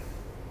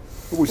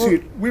We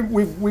see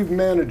we've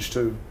managed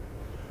to.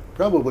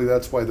 Probably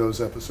that's why those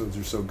episodes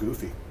are so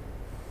goofy,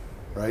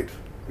 right?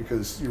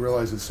 Because you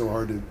realize it's so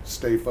hard to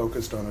stay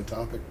focused on a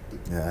topic.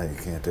 yeah, you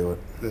can't do it.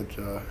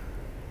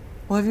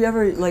 Well, have you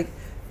ever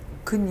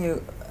couldn't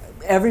you?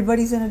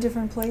 Everybody's in a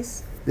different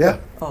place. Yeah.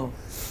 Oh,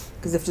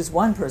 because if just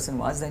one person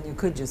was, then you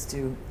could just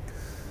do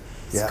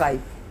Yeah. Skype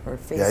or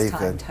Yeah, you FaceTime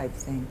could. type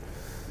thing.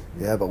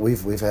 Yeah, but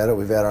we've had it.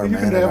 We've had our You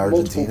man can in have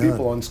Argentina. multiple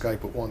people on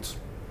Skype at once.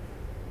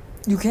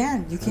 You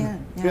can.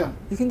 Yeah.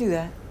 You can do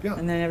that. Yeah.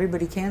 And then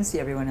everybody can see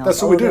everyone else.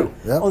 That's what we do.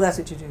 Yep. Oh, that's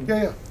what you do.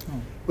 Yeah.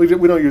 We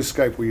don't use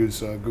Skype. We use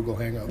Google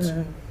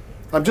Hangouts.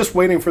 I'm just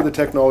waiting for the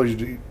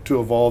technology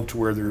to evolve to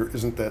where there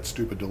isn't that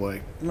stupid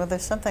delay. Well,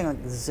 there's something like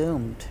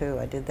Zoom too.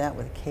 I did that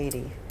with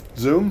Katie.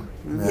 Zoom?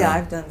 Yeah,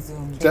 I've done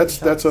Zoom.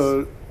 That's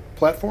a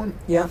platform?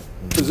 Yeah.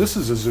 Because this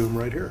is a Zoom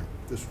right here,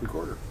 this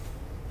recorder.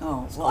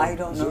 Oh, well, I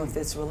don't know if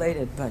it's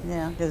related, but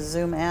Yeah, there's a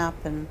Zoom app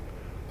and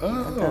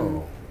I've done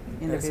Oh.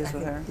 interviews I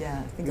with think, her. yeah,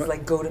 I think What? it's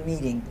like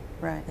GoToMeeting,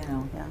 Right.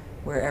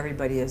 where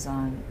everybody is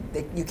on.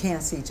 You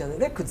can't see each other.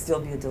 There could still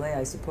be a delay,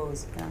 I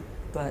suppose. Yeah.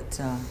 But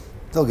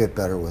They'll get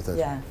better with it.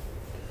 yeah,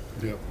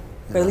 Yeah.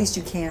 but at least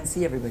you can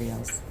see everybody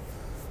else.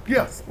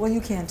 Yeah. Well,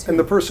 you can too. And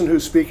the person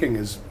who's speaking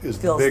is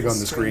Fills big on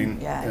the screen.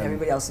 Yeah, and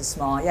everybody else is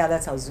small. Yeah,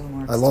 that's how Zoom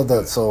works. I love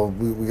that. So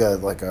we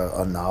got like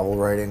a novel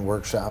writing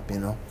workshop,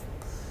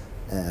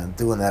 and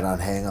doing that on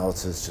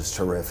Hangouts is just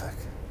terrific.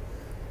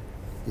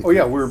 Oh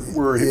yeah,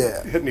 we're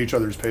Yeah. hitting each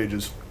other's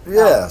pages.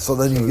 Yeah, so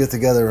then you get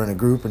together in a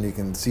group and you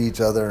can see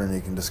each other and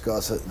you can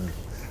discuss it, and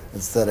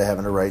instead of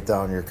having to write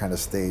down your kind of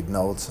stayed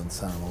notes and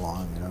send them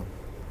along,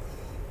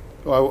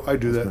 Oh, I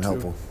do It's that been too.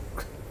 helpful.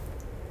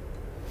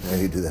 Yeah,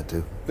 you do that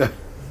too.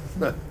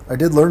 I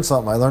did learn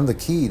something. I learned the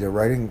key to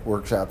writing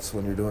workshops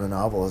when you're doing a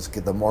novel is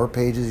the more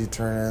pages you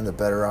turn in, the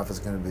better off it's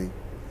going to be.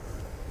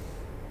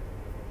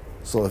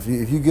 So if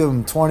you give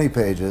them 20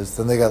 pages,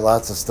 then they got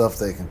lots of stuff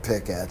they can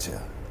pick at you.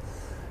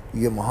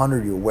 You give them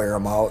 100, you wear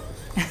them out.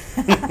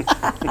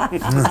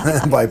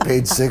 By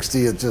page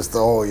 60, it's just,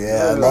 oh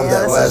yeah, I love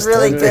that this last is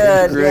really 10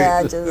 good.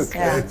 pages.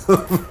 Yeah, just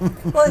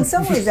Yeah. Well, in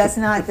some ways, that's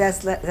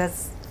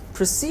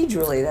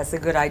procedurally that's a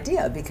good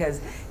idea, because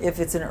if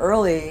it's an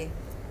early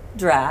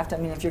draft. I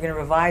mean, if you're going to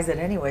revise it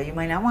anyway, you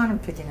might not want them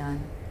picking on,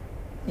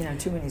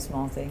 too many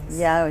small things.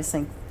 Yeah, I always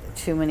think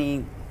too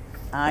many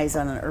eyes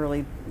on an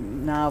early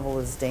novel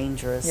is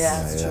dangerous.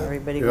 Yeah, that's true.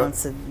 Everybody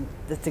wants it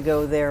to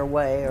go their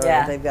way, or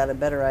they've got a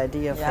better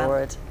idea for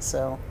it.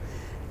 So,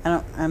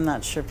 I'm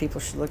not sure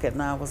people should look at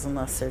novels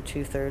unless they're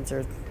 2/3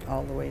 or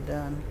all the way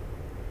done.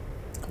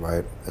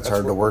 Right. It's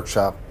hard to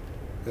workshop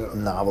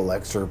novel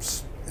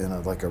excerpts in a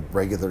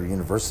regular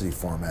university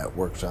format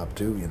workshop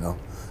too.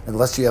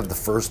 Unless you have the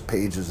first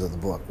pages of the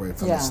book right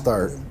from the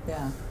start.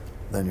 Yeah.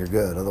 Then you're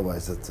good.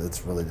 Otherwise,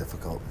 it's really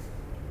difficult.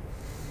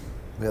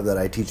 We have that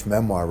I teach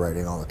memoir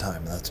writing all the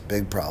time. That's a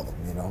big problem,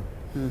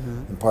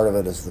 Mm-hmm. And part of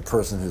it is the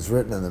person who's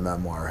written in the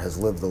memoir has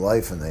lived the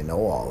life and they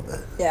know all of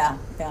it. Yeah.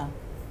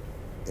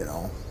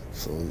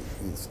 So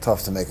it's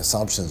tough to make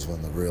assumptions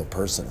when the real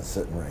person is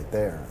sitting right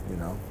there,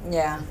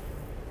 Yeah.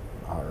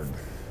 Hard.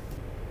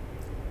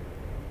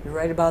 You're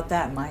right about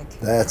that, Mike.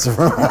 That's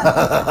right.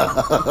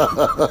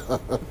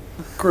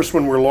 Of course,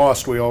 when we're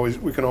lost, we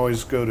can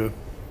always go to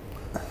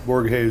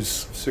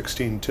Borges'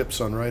 16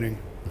 Tips on Writing.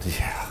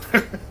 Yeah.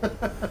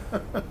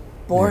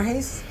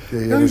 Borges?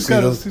 Yeah, He's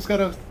got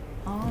a.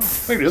 Oh.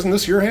 Wait, isn't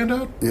this your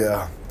handout?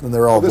 Yeah, and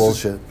they're all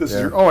bullshit. This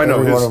is your. Oh, I know.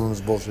 Every one of them is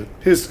bullshit.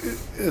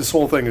 His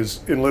whole thing is,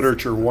 in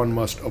literature, one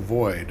must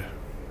avoid.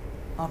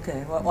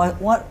 Okay. Never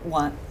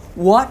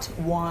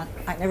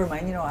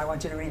mind. I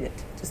want you to read it.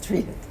 Just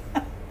read it.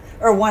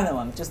 Or one of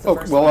them, just the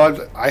first one.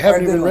 Well, I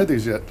haven't even one. read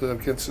these yet. I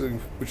can't say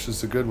which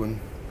is the good one.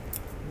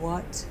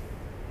 What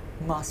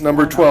must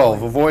Number one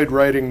 12, avoid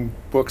writing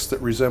books that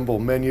resemble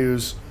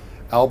menus,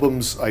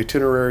 albums,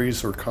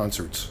 itineraries, or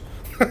concerts.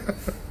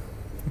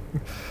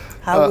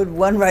 How would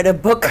one write a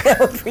book that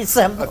would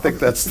resemble? I think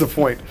that's the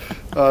point.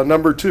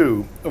 Number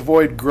 2,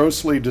 avoid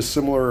grossly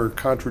dissimilar or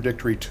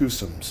contradictory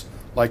twosomes,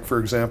 like,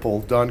 for example,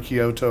 Don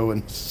Quixote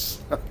and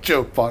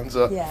Joe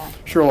Panza,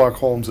 Sherlock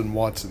Holmes and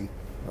Watson.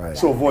 Right.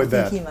 So avoid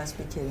that. I think he must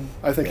be kidding.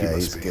 I think he must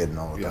he's be kidding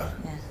all the time.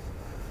 Yeah.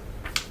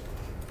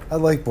 I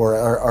like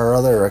our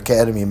other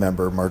Academy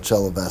member,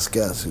 Marcello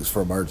Vazquez, who's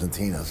from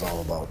Argentina, is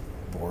all about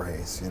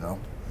Borges,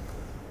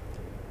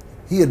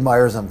 He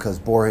admires him because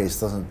Borges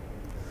doesn't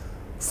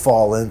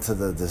fall into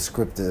the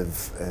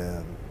descriptive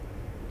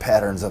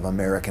patterns of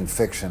American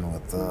fiction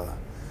with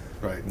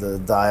the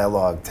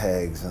dialogue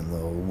tags and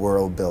the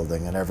world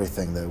building and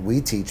everything that we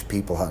teach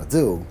people how to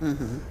do.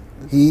 Mm-hmm.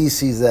 He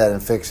sees that in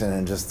fiction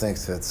and just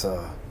thinks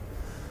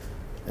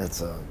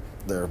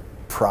they're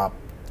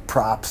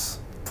props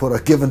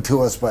given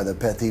to us by the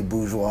petit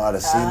bourgeois to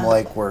seem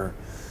like we're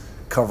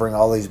covering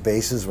all these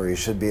bases where you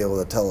should be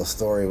able to tell a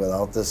story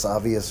without this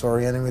obvious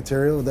orienting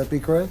material. Would that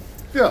be correct?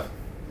 Yeah.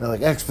 They're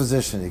like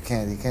exposition. You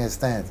can't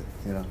stand it.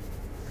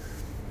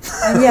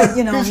 And yet,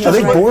 I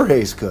think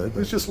Borges could.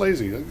 He's just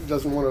lazy. He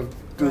doesn't want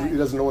to. He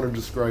doesn't want to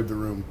describe the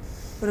room.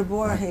 But a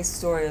Borges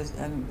story is,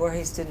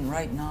 Borges didn't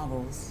write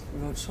novels; he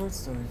wrote short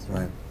stories.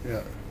 Right.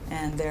 Yeah.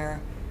 And they're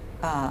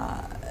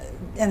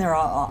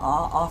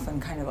often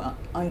kind of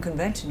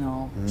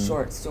unconventional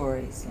short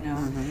stories,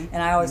 Mm-hmm.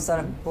 And I always thought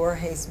of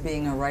Borges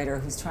being a writer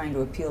who's trying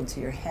to appeal to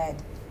your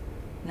head,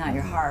 not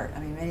your heart. I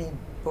mean, many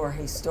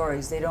Borges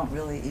stories, they don't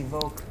really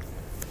evoke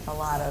a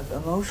lot of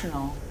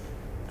emotional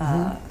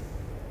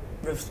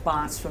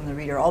response from the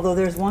reader. Although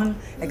there's one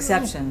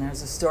exception.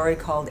 There's a story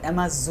called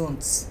Emma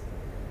Zunz,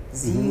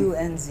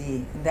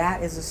 Z-U-N-Z. And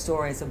that is a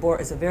story.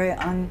 It's a very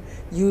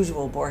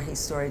unusual Borges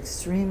story,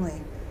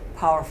 extremely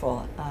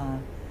powerful.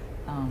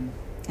 And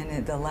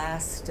the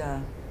last,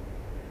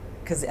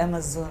 because Emma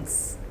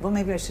Zunz, well,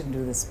 maybe I shouldn't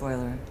do this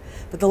spoiler,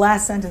 but the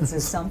last sentence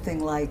is something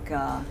like,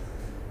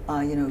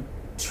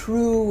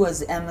 true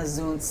was Emma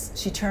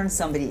Zunz. She turns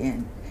somebody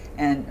in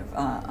and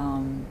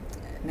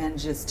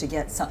manages to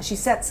get she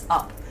sets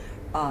up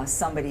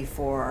somebody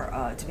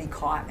to be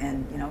caught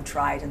and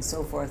tried and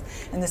so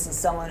forth. And this is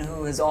someone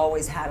who has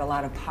always had a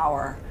lot of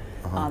power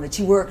that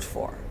she worked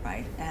for,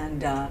 right?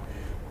 And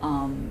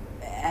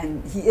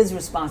he is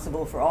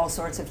responsible for all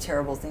sorts of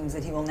terrible things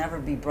that he will never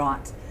be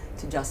brought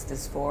to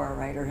justice for,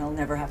 right? Or he'll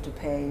never have to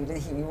pay.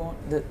 He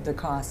won't the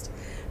cost.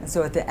 And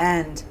so at the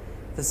end,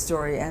 the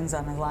story ends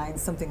on a line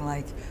something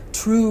like,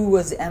 "True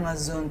was Emma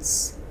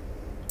Zunz's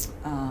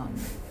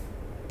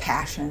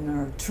passion,"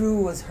 or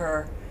 "True was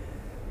her."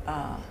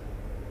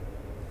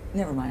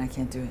 Never mind, I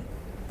can't do it.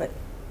 But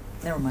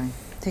never mind.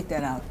 Take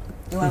that out.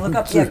 You want to look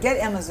up? Yeah, get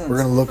Emma Zunz. We're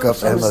going to look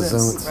up Emma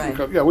Zunz.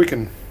 Right. Yeah, we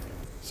can.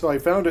 So I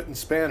found it in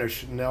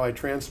Spanish, and now I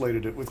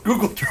translated it with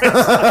Google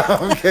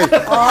Translate. Okay.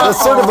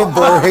 That's sort of a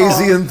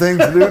Borgesian thing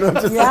to do, don't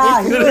you think?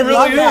 Yeah, you It would really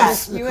love that.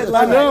 is. You would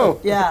love I know.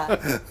 it.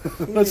 Yeah.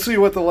 Let's see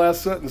what the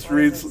last sentence What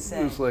reads. does it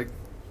say? It's like,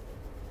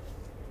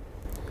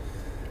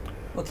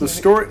 Well,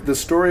 the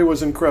story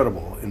was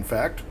incredible, in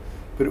fact,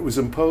 but it was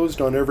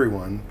imposed on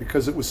everyone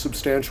because it was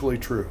substantially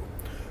true.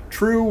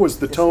 True was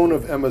the tone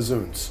of Emma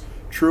Zunz,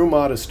 true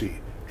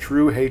modesty,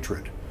 true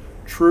hatred.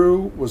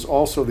 True was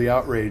also the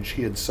outrage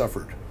he had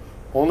suffered.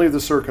 Only the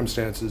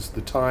circumstances,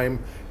 the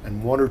time,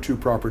 and one or two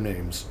proper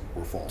names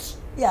were false.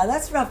 Yeah,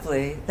 that's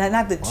roughly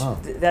Wow.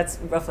 that's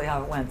roughly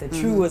how it went. The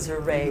true was her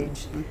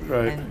rage,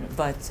 Right.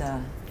 but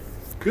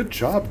Good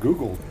job,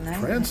 Google No,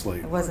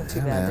 Translate. It wasn't too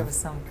Yeah, bad. man. There was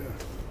some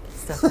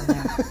stuff in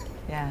there.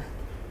 Yeah.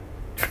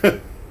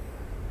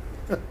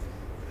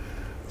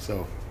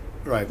 So,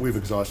 right, we've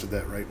exhausted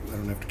that, right? I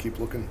don't have to keep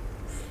looking.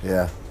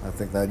 Yeah, I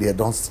think that. Yeah,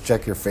 don't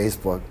check your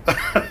Facebook.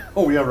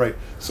 Oh, yeah, right.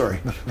 Sorry.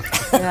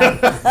 Yeah.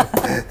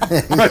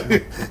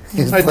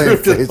 He's I playing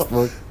drifted.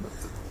 Facebook,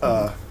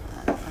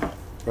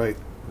 Right.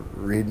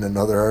 reading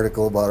another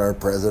article about our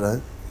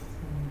president.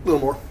 A little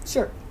more.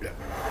 Sure.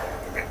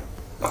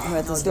 We're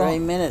at this don't. very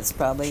minute, it's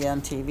probably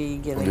on TV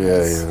giving Yeah,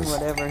 us he is.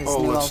 whatever his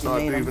Oh, new let's not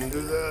ultimatum. even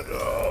do that.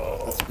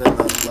 Oh. That's been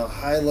the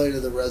highlight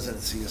of the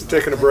residency. Is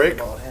Taking a break?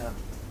 About him.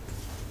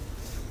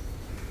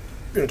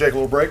 Gonna take a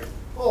little break?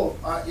 Oh,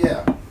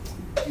 yeah.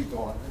 Keep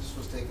going. This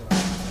was taking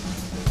a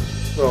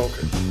Oh,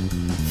 okay.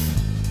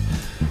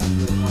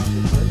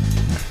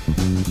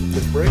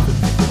 Take a break?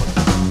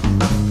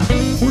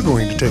 We're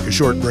going to take a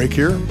short break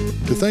here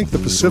to thank the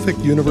Pacific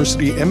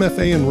University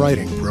MFA in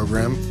Writing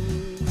program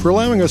for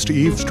allowing us to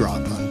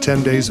eavesdrop on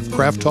 10 days of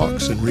craft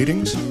talks and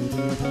readings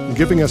and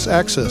giving us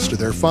access to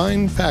their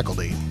fine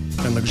faculty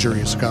and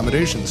luxurious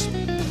accommodations.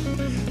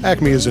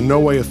 ACME is in no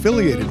way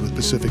affiliated with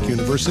Pacific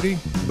University,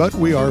 but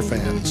we are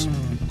fans.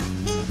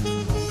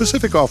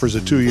 Pacific offers a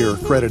 2-year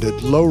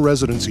accredited low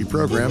residency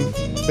program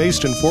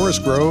based in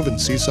Forest Grove and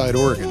Seaside,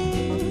 Oregon,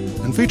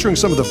 and featuring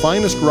some of the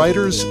finest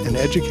writers and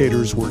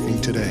educators working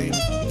today.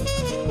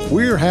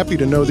 We're happy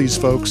to know these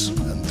folks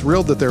and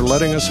thrilled that they're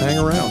letting us hang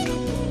around.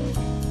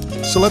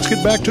 So let's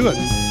get back to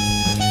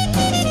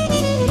it.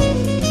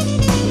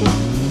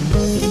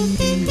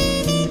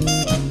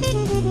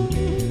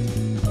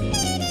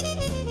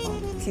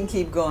 We can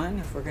keep going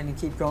if we're going to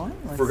keep going.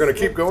 If we're going to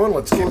keep going,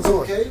 let's keep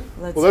going. okay.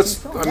 Let's Well, that's,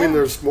 keep I going. mean, Yeah.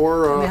 there's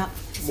more, Yeah.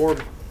 more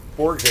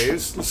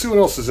Borges. Let's see what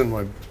else is in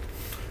my What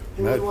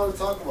do you want to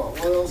talk about?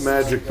 What else?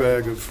 magic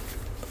bag of.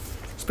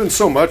 It's been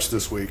so much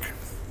this week.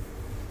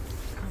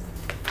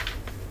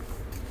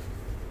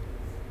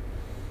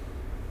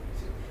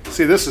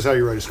 See, this is how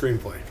you write a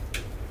screenplay.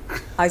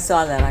 I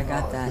saw that. I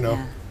got that. You know,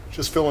 Yeah.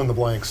 just fill in the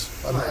blanks.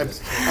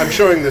 I'm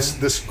showing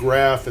this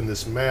graph and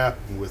this map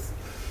with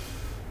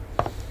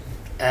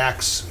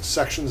acts,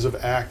 sections of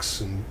acts,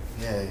 and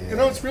Yeah. you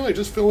know, it's really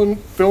just fill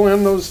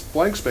in those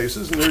blank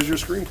spaces, and there's your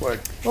screenplay.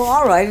 Well,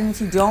 all right. And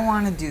if you don't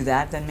want to do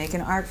that, then make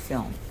an art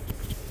film.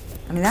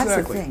 I mean, that's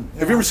Exactly. the thing.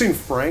 Have you ever seen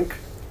Frank?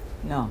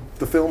 No.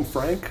 The film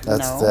Frank?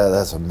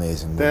 That's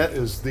amazing. That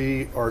is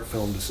the art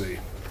film to see.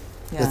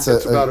 Yeah. It's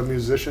It's about a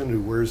musician who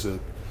wears a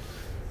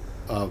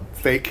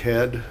fake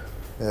head.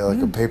 Yeah,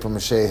 like a paper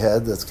mache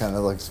head that's kind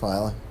of like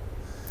smiling.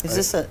 Is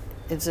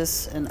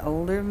this an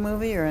older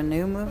movie or a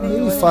new movie?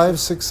 Maybe What is 5,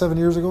 6, 7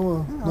 years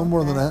ago. No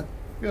more than okay.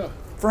 that. Yeah.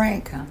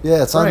 Frank, huh?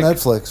 Yeah, it's Frank. on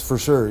Netflix for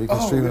sure. You can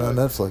Oh, stream it yeah. on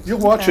Netflix. You'll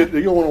watch Okay.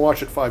 it. You'll want to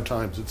watch it 5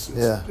 times.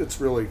 Yeah. It's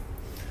really.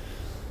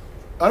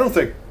 I don't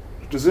think.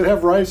 Does it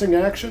have rising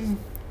action?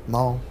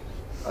 No,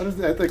 I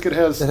think it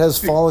has. it has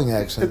falling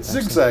action. It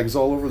zigzags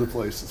all over the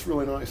place. It's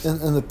really nice.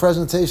 In the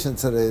presentation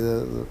today,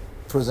 the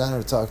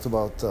presenter talked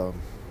about the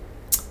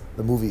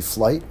movie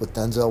Flight with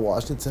Denzel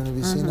Washington. Have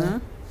you seen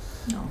that?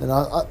 No.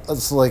 And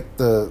it's like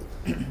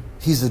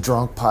he's a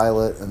drunk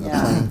pilot and the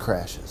Yeah. plane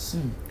crashes.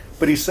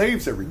 But he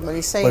saves everybody. But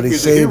he saves But he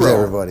He's a saves hero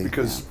everybody.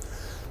 because.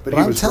 But But he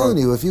I'm was telling drunk.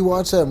 you, if you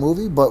watch that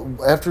movie, but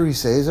after he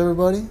saves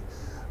everybody,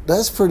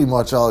 that's pretty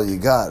much all you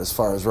got as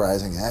far as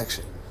rising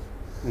action.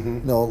 Mm-hmm.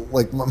 You know,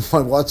 like I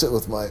watch it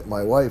with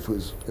my wife,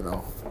 who's,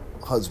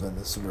 husband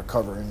is a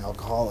recovering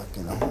alcoholic,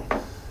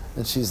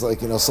 and she's like,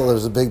 so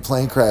there's a big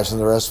plane crash, and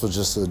the rest was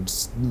just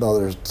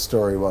another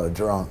story about a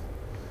drunk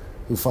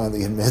who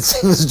finally admits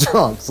he was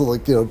drunk. So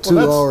 2 that's-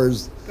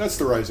 hours. That's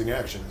the rising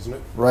action, isn't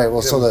it? Right.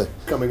 Well, so Him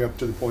coming up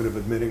to the point of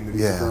admitting that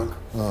he's yeah. drunk.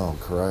 Oh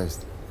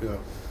Christ! Yeah.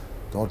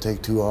 Don't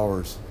take 2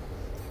 hours.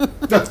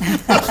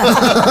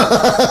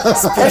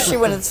 especially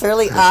when it's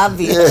fairly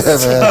obvious.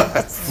 Yeah, man.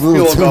 It's a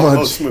little Feel too about much.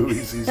 most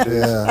movies these days.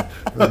 Yeah,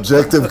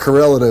 objective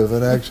correlative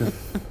in action.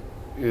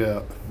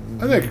 Yeah.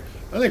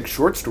 I think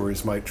short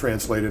stories might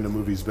translate into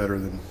movies better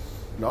than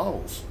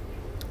novels.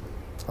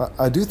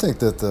 I do think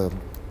that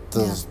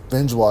those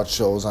binge watch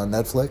shows on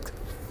Netflix,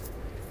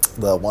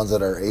 the ones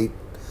that are eight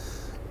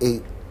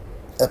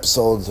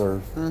episodes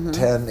or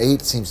 10,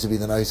 8 seems to be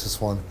the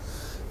nicest one.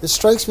 It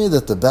strikes me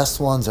that the best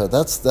ones are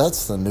that's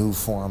the new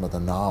form of the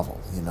novel,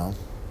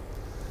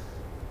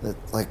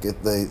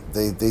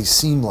 That they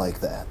seem like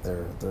that.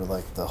 They're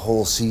like the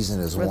whole season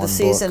is Where one the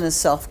season book. is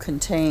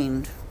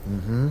self-contained.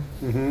 Mm-hmm.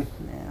 Yeah.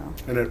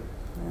 And it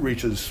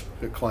reaches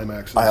a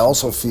climax. I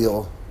also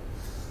feel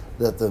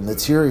that the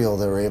material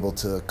they're able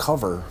to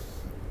cover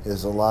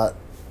is a lot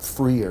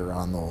freer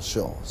on those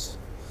shows.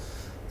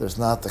 There's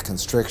not the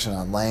constriction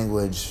on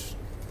language,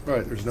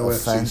 Right, there's no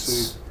offense,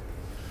 FCC.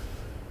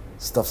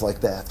 stuff like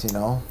that,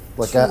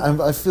 Like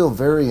I feel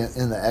very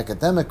in the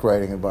academic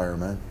writing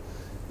environment,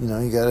 you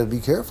got to be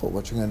careful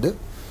what you're going to do.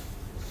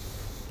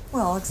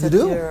 Well, You except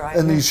do, you're.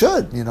 and you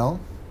should,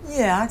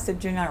 Yeah,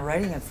 except you're not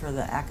writing it for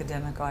the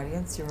academic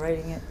audience. You're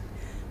writing it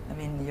I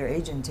mean, your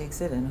agent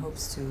takes it and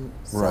hopes to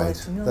sell Right. it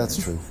to millions.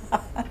 That's true.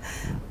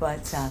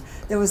 But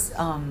there was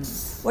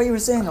what you were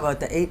saying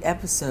about the 8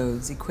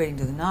 episodes equating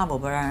to the novel.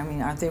 But I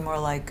mean, aren't they more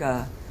like,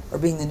 or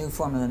being the new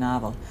form of the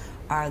novel?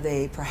 Are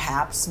they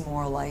perhaps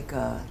more like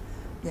a,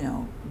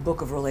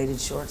 book of related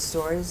short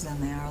stories than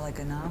they are like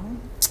a novel?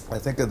 I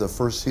think of the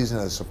first season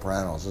of The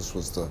Sopranos, this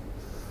was the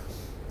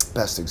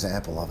best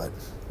example of it,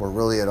 where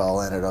really it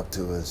all ended up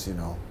to is,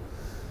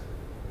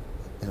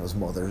 his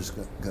mother's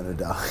going to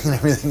die and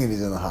everything, and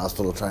he's in the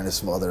hospital trying to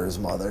smother his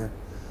mother.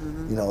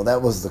 Mm-hmm.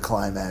 That was the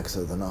climax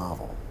of the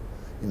novel.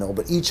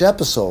 But each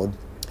episode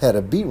had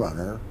a beat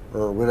runner,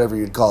 or whatever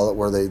you'd call it,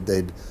 where they'd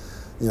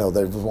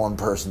there was one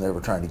person they were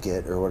trying to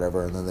get or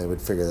whatever, and then they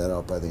would figure that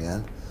out by the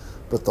end.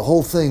 But the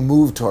whole thing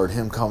moved toward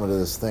him coming to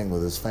this thing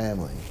with his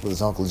family, with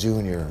his Uncle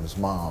Junior and his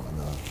mom, and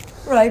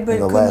right. But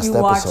the could last you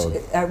watch?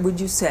 episode. Would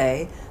you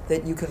say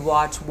that you could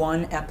watch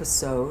one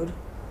episode,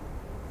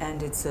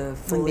 and it's a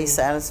fully And be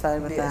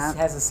satisfied with that?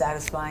 Has a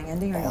satisfying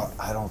ending, or no?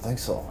 I don't think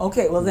so.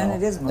 Okay, well then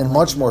it is more. And like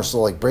much more so,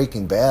 like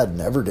Breaking Bad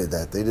never did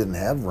that. They didn't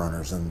have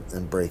runners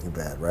in Breaking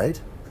Bad, right?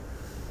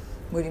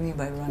 What do you mean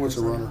by runners? What's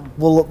a runner?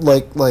 Well,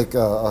 like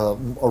a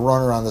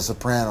runner on The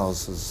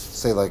Sopranos is,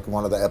 say, like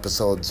one of the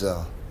episodes.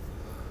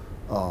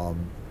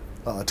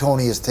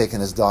 Tony has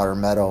taken his daughter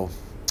Meadow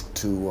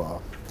to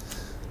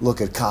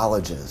look at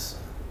colleges,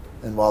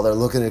 and while they're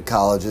looking at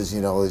colleges,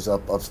 these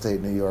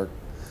upstate New York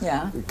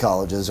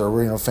colleges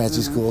or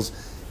fancy schools,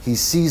 he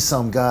sees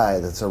some guy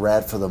that's a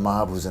rat for the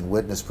mob who's in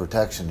witness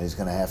protection. He's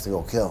going to have to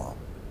go kill him.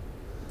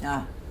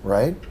 Yeah.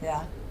 Right?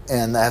 Yeah.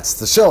 And that's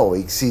the show.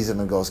 He sees him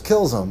and goes,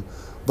 kills him.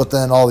 But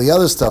then all the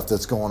other stuff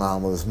that's going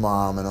on with his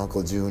mom and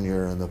Uncle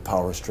Junior and the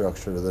power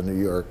structure of the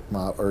New York,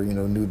 or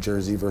New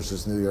Jersey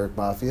versus New York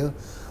mafia,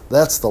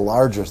 that's the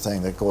larger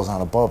thing that goes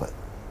on above it.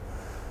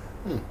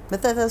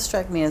 But that does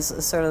strike me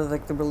as sort of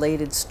like the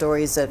related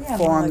stories that Yeah,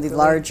 form like the the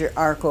larger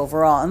arc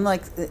overall. And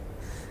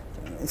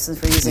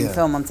since we're using Yeah.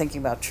 film, I'm thinking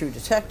about True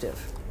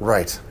Detective,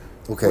 Right.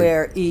 Okay.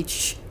 where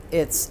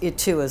it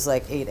too is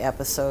like 8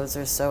 episodes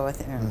or so. I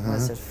think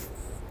was it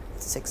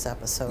 6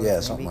 episodes? Yeah,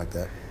 maybe? something like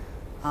that.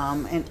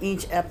 And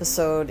each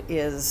episode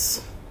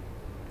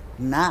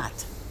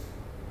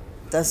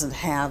doesn't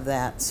have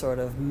that sort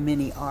of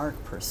mini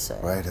arc per se.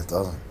 Right, it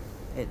doesn't.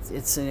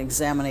 It's an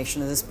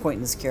examination of this point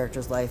in this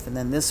character's life, and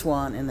then this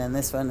one, and then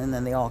this one, and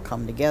then they all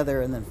come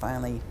together, and then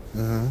finally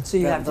So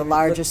you have the to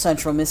larger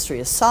central mystery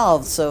is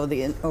solved. So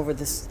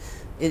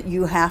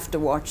you have to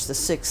watch the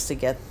 6 to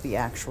get the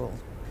actual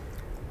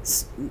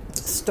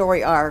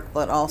story arc,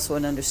 but also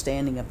an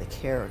understanding of the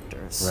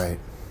characters. Right.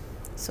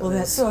 So Well,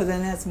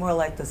 then that's more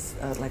like this,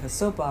 like a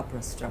soap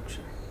opera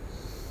structure,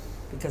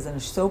 because in a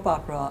soap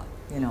opera,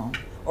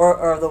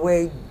 or the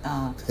way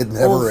It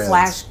never old ends.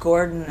 Flash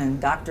Gordon and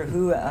Doctor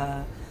Who,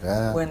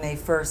 Yeah. when they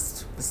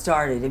first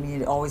started, I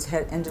mean, it always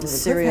ended with a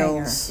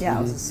serials. cliffhanger. Yeah,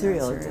 it was a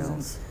serial. It serials.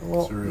 doesn't.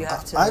 Well, You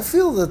have to. I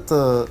feel that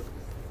the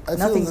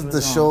Nothing's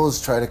resolved.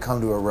 shows try to come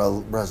to a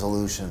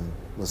resolution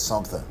with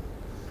something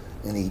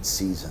in each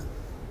season.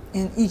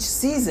 In each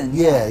season,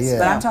 Yeah, yes. yeah.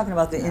 But I'm talking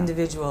about the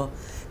individual,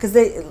 because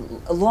they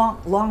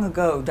long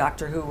ago,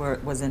 Doctor Who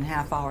was in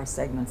half-hour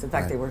segments. In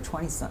fact, Right. they were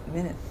 27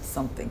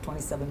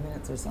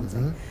 minutes or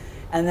something. Mhm.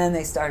 And then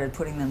they started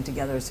putting them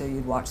together so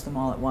you'd watch them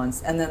all at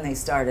once. And then they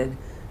started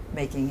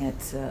making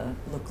it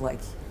look like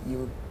you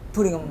were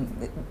putting them.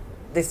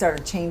 They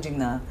started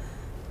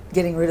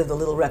getting rid of the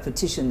little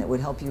repetition that would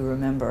help you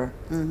remember.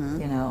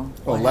 Well,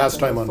 what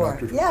last happened time on before.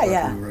 Doctor Who. Yeah,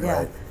 yeah, Right.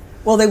 yeah.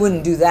 Well, they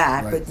wouldn't do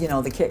that, Right.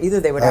 but either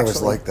they would I actually.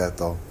 always liked that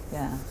though.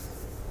 Yeah.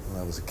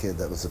 When I was a kid,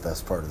 that was the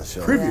best part of the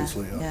show.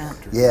 Previously on Yeah.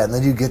 Doctor Who. Yeah, and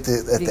then you get at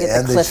You the get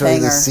end the they show you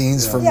the cliffhanger.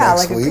 scenes from Yeah, next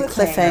like a week. cliffhanger. It would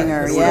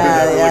have been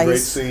Yeah, that yeah. really great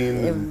he's- scene.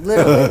 it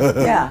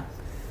literally, Yeah.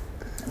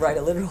 Right,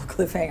 a literal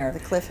cliffhanger. the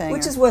cliffhanger.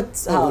 Which is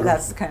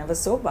that's kind of a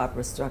soap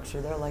opera structure.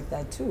 They're like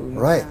that too.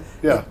 Right.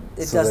 Yeah.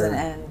 It So doesn't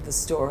they're- end the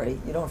story.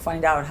 You don't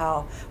find out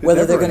whether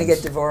never they're going to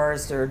ends. get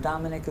divorced or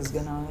Dominic is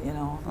going to,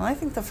 Well, I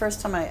think the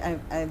first time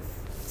I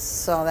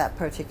saw that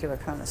particular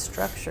kind of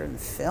structure in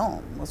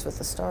film was with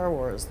the Star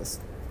Wars,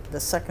 the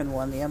second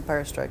one, The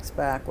Empire Strikes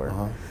Back, where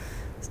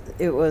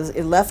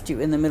it left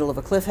you in the middle of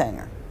a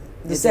cliffhanger.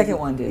 The It second didn't-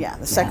 one did. Yeah,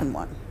 the second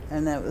one,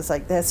 and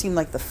that seemed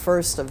like the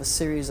first of a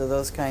series of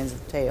those kinds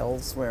of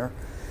tales where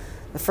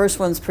the first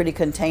one's pretty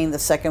contained, the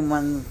second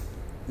one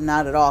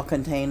not at all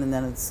contained, and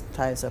then it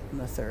ties up in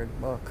the third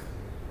book.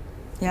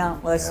 Yeah,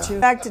 well, that's Yeah. true.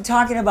 Back to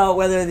talking about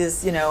whether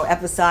this,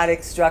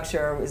 episodic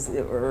structure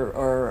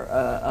or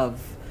of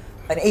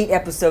an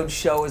 8-episode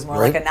show is more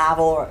Right. like a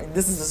novel. Or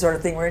this is the sort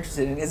of thing we're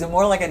interested in. Is it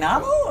more like a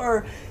novel,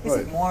 or is it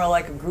Right. more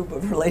like a group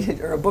of related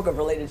or a book of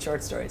related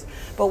short stories?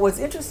 But what's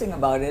interesting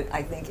about it,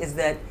 I think, is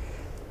that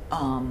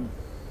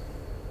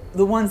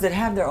the ones that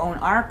have their own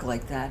arc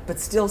like that, but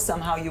still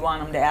somehow you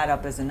want them to add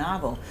up as a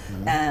novel,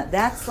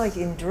 that's like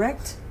in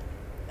direct.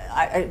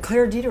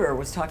 Claire Dieterer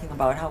was talking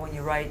about how when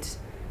you write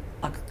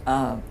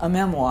a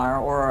memoir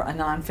or a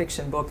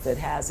nonfiction book that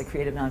has a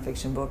creative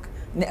nonfiction book,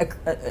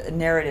 a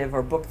narrative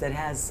or book that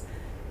has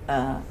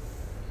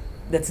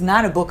that's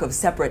not a book of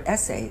separate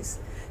essays,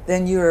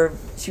 then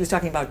she was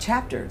talking about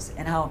chapters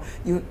and how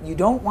you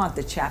don't want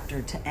the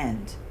chapter to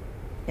end.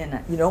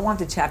 You don't want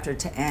the chapter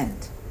to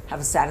end, have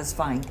a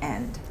satisfying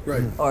end.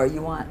 Right. Or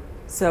you want,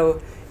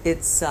 so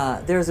it's,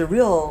 there's a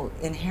real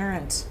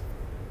inherent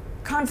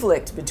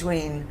conflict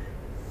between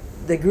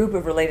the group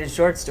of related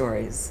short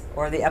stories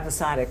or the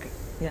episodic,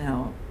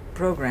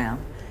 program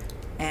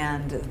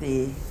and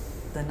the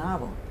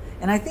novel.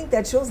 And I think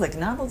that shows like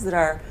novels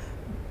that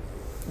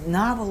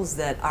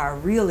are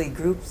really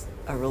groups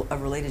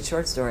of related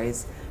short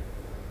stories,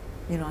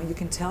 you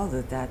can tell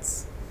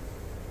that's,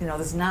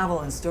 this novel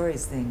and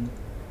stories thing.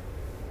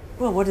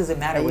 Well, what does it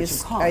matter what you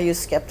call it? Are you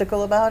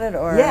skeptical about it,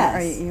 or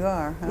yes. you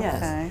are? Okay.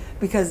 Yes,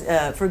 because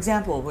for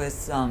example,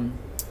 with and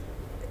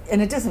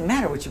it doesn't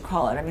matter what you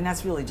call it. I mean,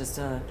 that's really just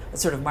a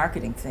sort of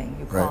marketing thing.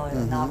 You call it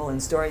a novel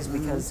and stories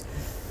because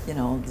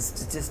the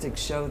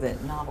statistics show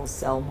that novels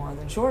sell more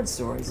than short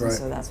stories, and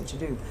so that's what you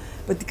do.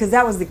 But because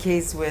that was the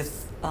case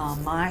with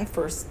my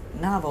first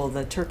novel,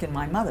 The Turk and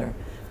My Mother,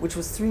 which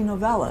was 3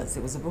 novellas.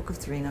 It was a book of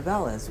 3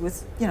 novellas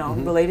with,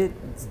 related,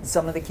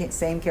 some of the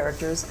same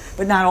characters,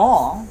 but not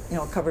all,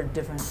 covered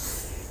different.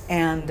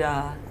 And,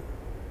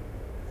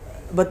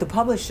 but the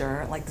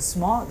publisher, like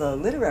the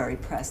literary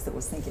press that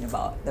was thinking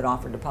about, that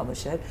offered to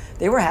publish it,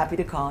 they were happy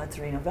to call it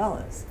 3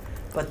 novellas.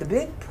 But the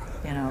big,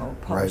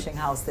 publishing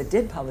house that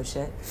did publish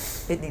it,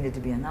 it needed to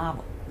be a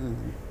novel.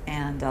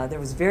 And there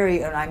was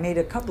and I made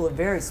a couple of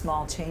very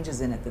small changes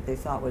in it that they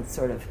thought would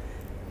sort of,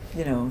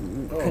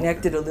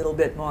 connect it a little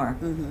bit more.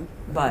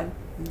 But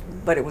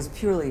it was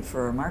purely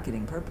for a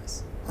marketing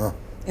purpose. Huh.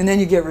 And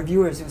then you get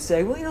reviewers who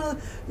say, well,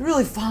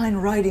 really fine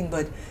writing,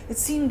 but it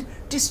seemed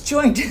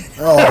disjointed.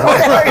 Oh,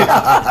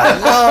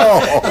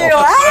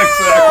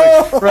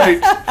 Exactly.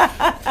 Right.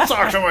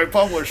 Talk to my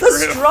publisher. The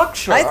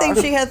structure. I think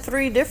she had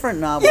 3 different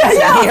novels in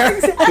here.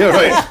 Yeah,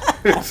 right.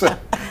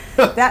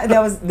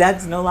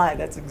 That's no lie.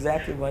 That's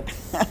exactly what.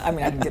 I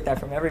mean, I didn't get that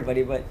from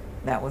everybody, but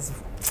that was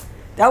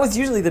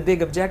usually the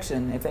big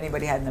objection. If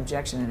anybody had an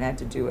objection, it had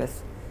to do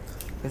with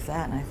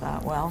that. And I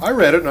thought, well, I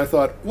read it and I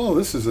thought, well,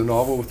 this is a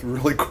novel with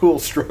really cool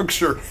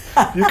structure.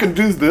 You can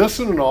do this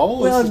in a novel.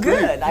 Well, this is good.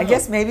 Great. I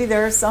guess maybe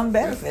there's some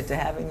benefit to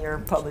having your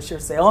publisher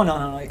say, oh,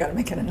 no, you got to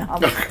make it a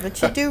novel. But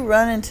you do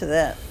run into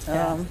that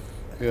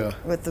Yeah.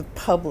 with the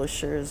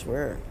publishers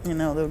where,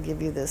 they'll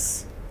give you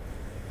this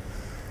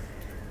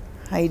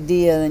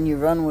idea, then you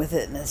run with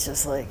it, and it's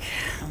just like,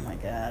 oh my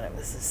God, it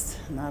was just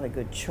not a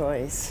good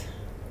choice.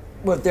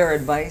 What their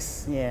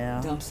advice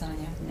Yeah. dumps on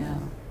you? Yeah.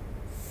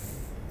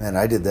 Man,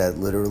 I did that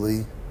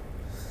literally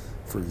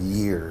for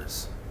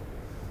years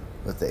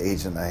with the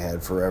agent I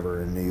had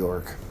forever in New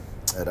York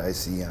at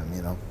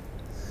ICM,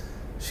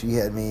 She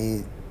had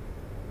me,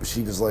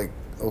 she was like,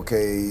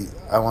 okay,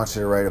 I want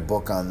you to write a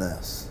book on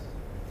this.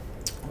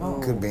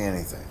 Oh. It could be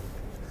anything.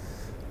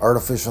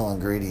 Artificial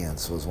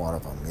ingredients was one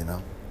of them,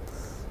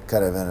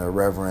 Kind of an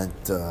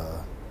irreverent,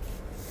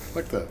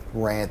 Like that.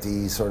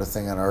 ranty sort of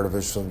thing on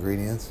artificial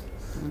ingredients.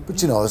 But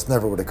this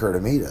never would occur to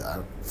me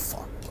to,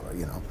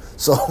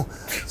 So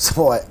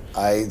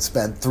I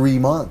spent 3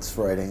 months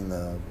writing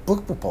the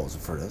book proposal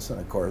for this, and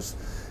of course,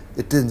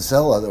 it didn't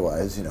sell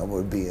otherwise. It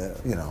would be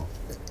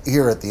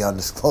here at the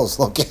Undisclosed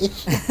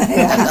location.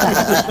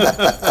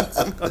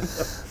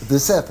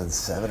 This happened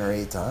 7 or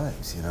 8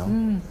 times,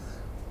 and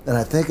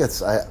I think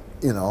it's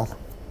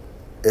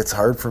it's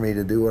hard for me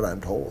to do what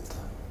I'm told.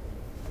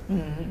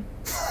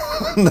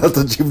 Not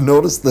that you've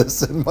noticed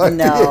this in my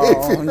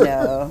behavior.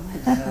 No.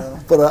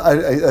 But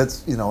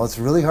it's it's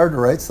really hard to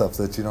write stuff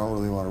that you don't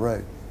really want to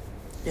write.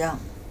 Yeah.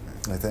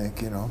 I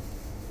think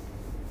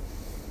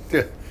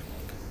Yeah.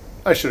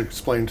 I should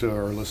explain to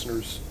our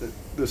listeners that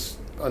this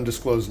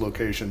undisclosed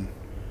location,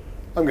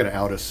 I'm going to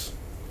out us.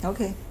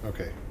 Okay.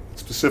 Okay.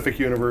 It's Pacific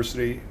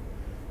University.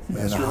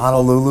 In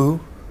Honolulu.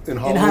 In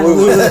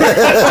Honolulu.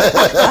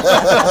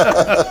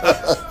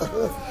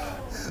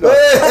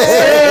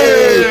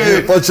 Hey!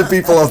 A bunch of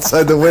people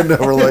outside the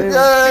window were like,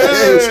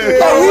 "Hey!"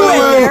 Oh, we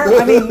went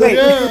there. I mean, wait.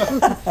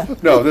 Yeah.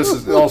 No, this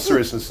is, all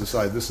seriousness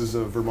aside, this is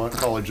a Vermont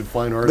College of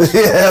Fine Arts.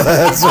 Yeah,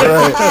 that's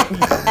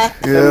right.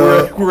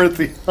 Yeah.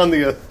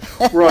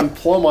 We're on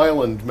Plum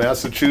Island,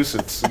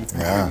 Massachusetts,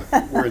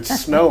 where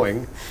it's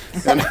snowing.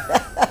 And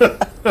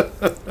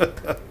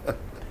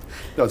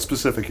no, it's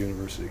Pacific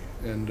University,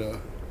 and the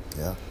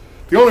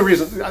only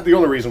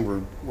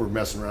reason we're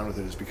messing around with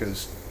it is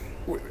because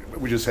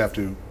we just have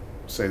to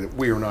say that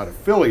we are not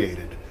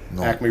affiliated.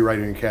 No. Acme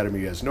Writing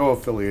Academy has no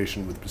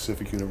affiliation with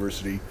Pacific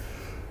University,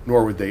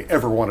 nor would they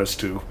ever want us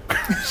to.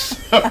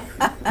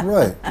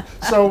 Right.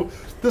 So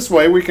this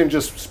way we can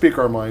just speak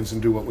our minds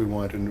and do what we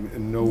want, and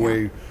in no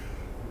way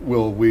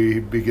will we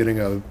be getting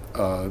a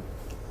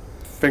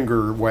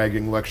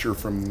finger-wagging lecture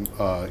from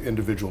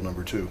individual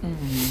number 2.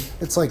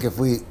 Mm-hmm. It's like if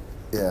we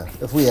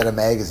had a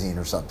magazine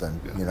or something,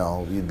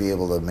 you'd be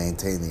able to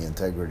maintain the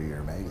integrity of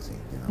your magazine,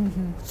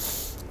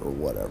 or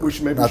whatever.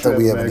 Not that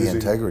we have any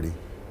integrity.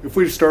 If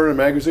we started a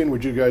magazine,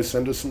 would you guys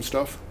send us some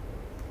stuff?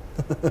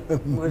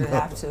 Would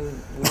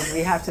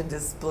we have to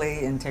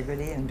display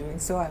integrity in doing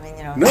so? I mean,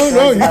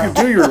 No, you can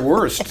do your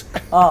worst.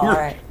 Oh, all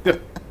right.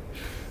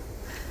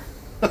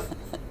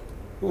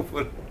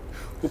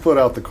 We'll put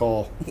out the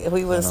call.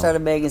 We would have started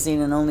a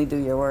magazine and only do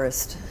your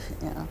worst.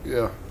 Yeah.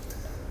 Yeah.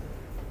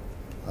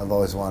 I've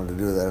always wanted to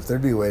do that. If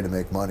there'd be a way to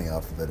make money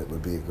off of it, it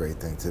would be a great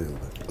thing to do.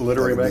 But A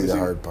literary that would magazine? be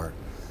the hard part.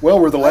 Well,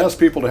 we're the last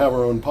people to have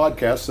our own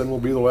podcast, then we'll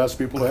be the last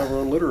people to have our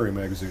own literary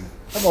magazine.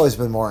 I've always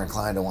been more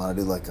inclined to want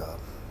to do like a,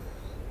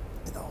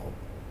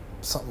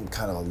 something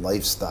kind of a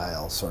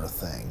lifestyle sort of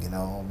thing,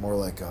 more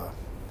like a,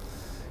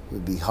 it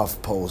would be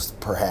HuffPost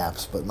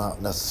perhaps, but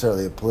not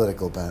necessarily a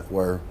political bent,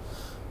 where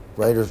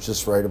writers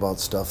just write about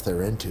stuff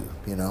they're into,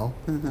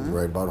 Mm-hmm. They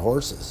write about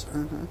horses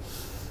or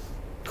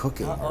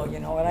cooking. Uh-oh, you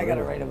know what I got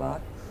to write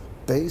about?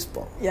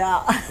 Baseball,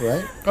 Yeah.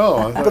 right?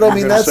 Oh, But I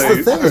mean, that's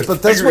the thing.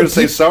 But that's you're going what to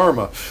say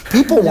Sarma.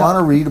 people want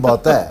to read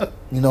about that.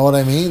 You know what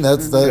I mean?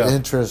 That's that Yeah.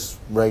 interests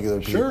regular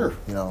people. Sure.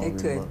 It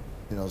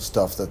could.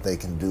 Stuff that they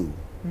can do.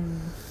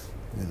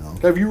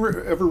 Have you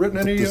ever written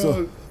any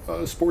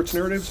There's sports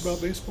narratives about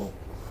baseball?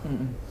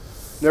 Mm-mm.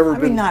 Never I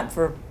been. mean, not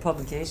for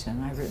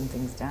publication. I've written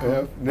things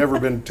down. Never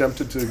been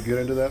tempted to get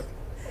into that.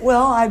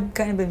 Well, I've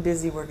kind of been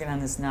busy working on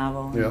this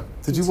novel. Yeah.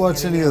 Did you teaching watch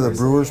at a any of the university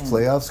Brewers and-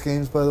 playoffs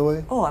games, by the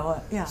way?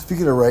 Oh, yeah.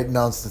 Speaking of writing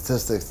down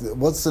statistics,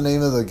 what's the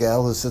name of the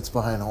gal who sits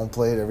behind home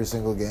plate every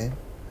single game?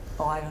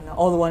 Oh, I don't know.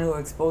 Oh, the one who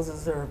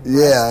exposes her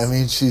Yeah, I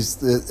breasts. mean,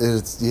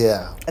 it's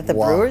At the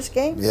wow. Brewers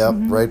game? Yep,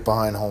 right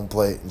behind home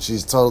plate, and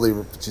she's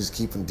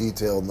keeping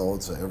detailed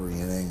notes of every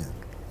inning, and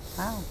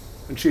Wow.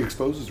 And she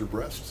exposes her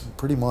breasts.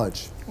 pretty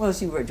much. Well,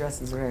 she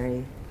dresses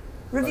very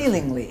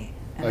revealingly.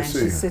 And I then see.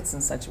 she sits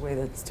in such a way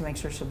that's to make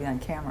sure she'll be on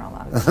camera a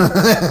lot of the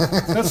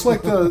time. That's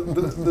like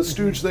the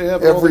stooge they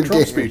have in all the Every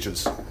Trump game.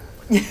 speeches.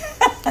 Right?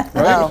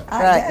 Oh,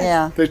 I right, guess.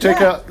 yeah. They take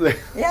Yeah.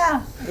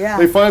 out. Yeah.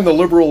 They find the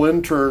liberal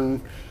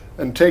intern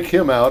and take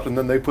him out, and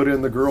then they put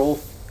in the girl.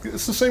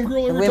 It's the same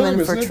girl every Women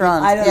time, for isn't it?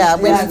 Trump. I don't- Yeah,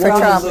 yeah, Women for Trump.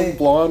 Trump. Some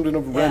blonde in a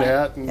red Yeah.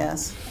 hat. And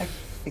Yes.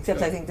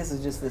 Except I think this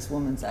is just this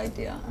woman's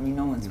idea. I mean,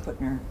 no one's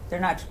putting her. They're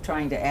not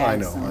trying to add I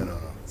know. some I know.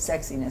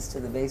 sexiness to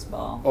the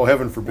baseball. Oh,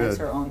 heaven forbid. That's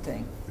her own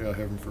thing. Yeah,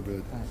 heaven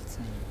forbid. But,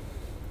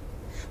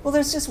 well,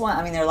 there's just one.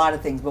 I mean, there are a lot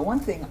of things, but one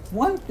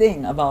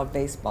thing about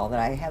baseball that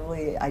I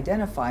heavily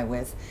identify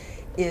with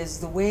is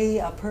the way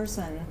a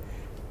person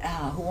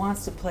who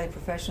wants to play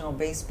professional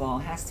baseball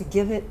has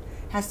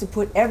to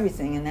put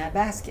everything in that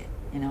basket.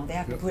 They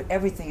have to put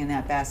everything in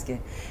that basket,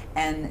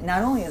 and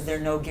not only is there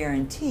no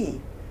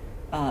guarantee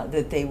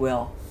that they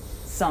will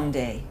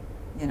someday,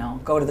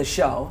 go to the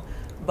show,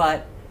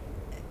 but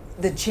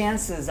the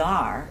chances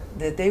are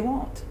that they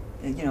won't,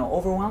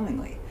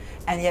 overwhelmingly.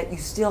 And yet you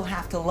still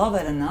have to love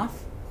it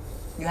enough.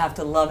 You have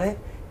to love it,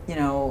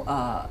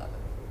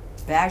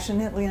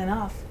 passionately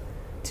enough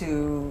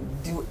to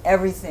do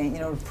everything,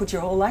 to put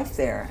your whole life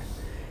there.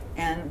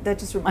 And that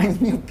just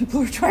reminds me of people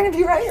who are trying to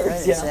be writers.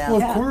 Right, You know? yeah.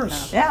 Well, of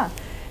course. Yeah.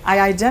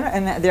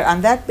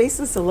 On that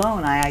basis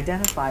alone, I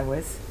identify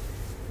with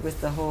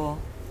the whole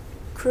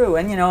crew.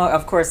 And,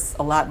 of course,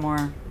 a lot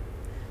more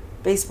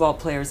baseball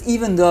players,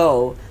 even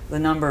though the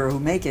number who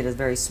make it is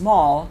very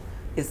small,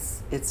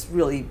 it's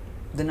really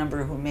the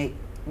number who make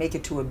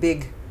it to a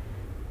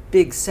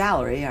big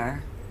salary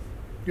are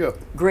Yeah.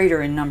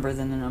 greater in number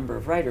than the number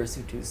of writers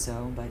who do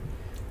so. But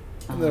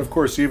And then, of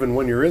course, even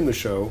when you're in the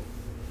show,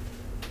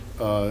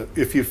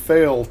 if you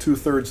fail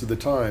 2/3 of the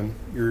time,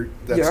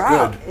 that's you're good.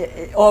 out.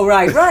 Oh,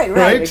 right,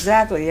 Right?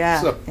 exactly,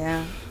 yeah, So-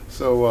 yeah.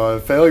 So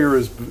failure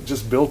is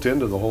just built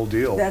into the whole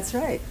deal. That's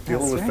right.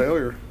 Dealing That's with right.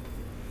 failure.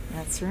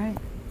 That's right.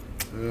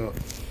 Yeah.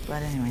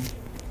 But anyway,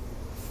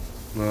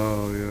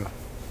 Oh yeah.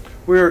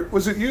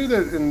 Was it you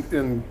that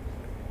in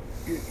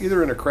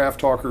either in a craft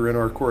talk or in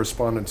our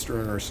correspondence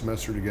during our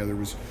semester together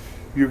was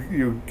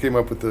you came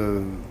up with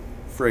the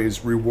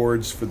phrase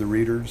rewards for the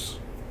readers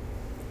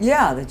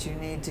yeah, that you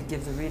need to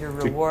give the reader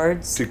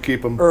rewards to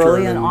keep them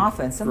early and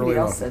often. Somebody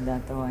else often. said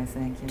that, though. I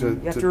think you To-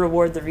 have to- to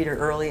reward the reader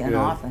early and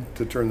often.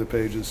 to turn the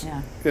pages.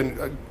 Yeah. In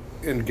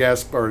Frank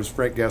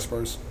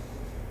Gaspar's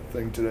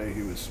thing today,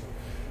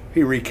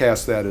 he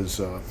recast that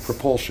as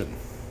propulsion.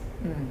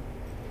 Mm.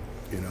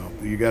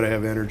 You got to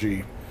have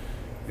energy.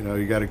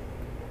 You got to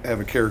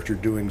have a character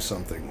doing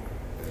something.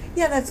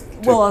 Yeah, that's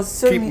to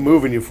certainly. keep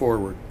moving you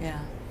forward. Yeah,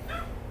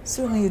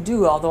 certainly you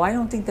do. Although I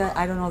don't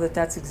know that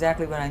that's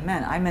exactly what I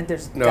meant. I meant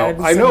there's No, got to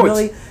be I know some it's-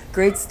 really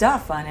great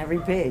stuff on every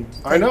page.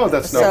 I know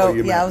that's not So, what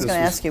you meant. I was This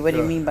going to ask you, what do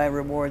you yeah. mean by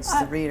rewards to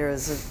the reader?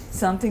 Is it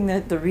Something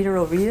that the reader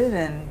will read it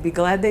and be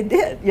glad they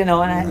did,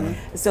 and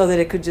so that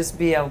it could just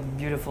be a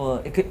beautiful.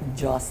 It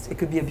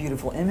could be a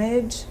beautiful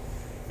image.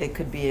 It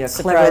could be a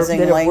surprising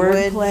clever bit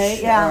language? of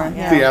wordplay. Yeah, or-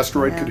 yeah. The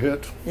asteroid Yeah. could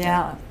hit.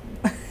 Yeah,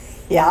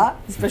 yeah.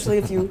 Especially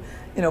if you,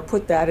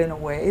 put that in a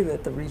way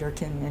that the reader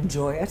can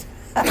enjoy it.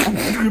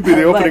 It could be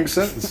the opening But,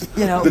 sentence.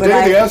 you know, the but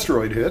day the I-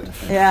 asteroid hit,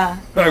 Yeah.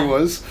 I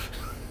was.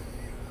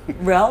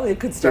 Well, it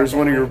could start. There's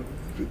one of your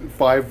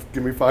 5.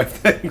 Give me 5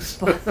 things.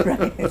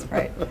 Right. That's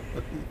right.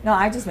 No,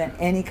 I just meant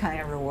any kind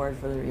of reward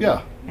for the reader.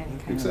 Yeah, Any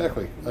kind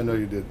exactly. I know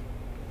you did.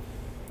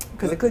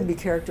 Because it could be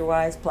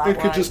character-wise, plot-wise,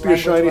 It could just be a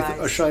shiny language-wise.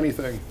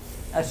 thing.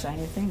 A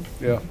shiny thing.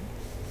 Yeah,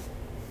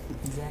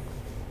 Exactly.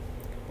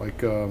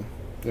 like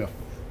yeah.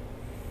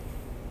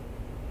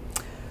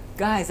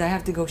 guys, I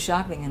have to go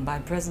shopping and buy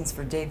presents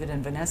for David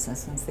and Vanessa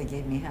since they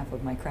gave me half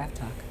of my craft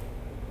talk.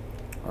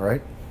 All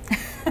right.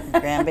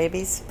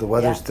 Grandbabies. The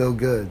weather's Yeah. still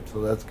good,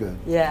 so that's good.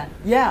 Yeah,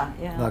 yeah,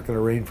 yeah. Not going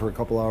to rain for a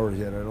couple hours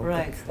yet, I don't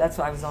Right. think. That's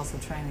why I was also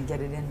trying to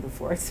get it in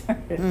before it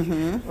started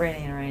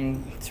raining and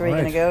raining. So where are you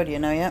Right. going to go? Do you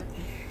know yet?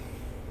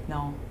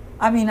 No.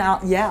 I mean,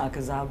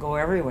 because I'll go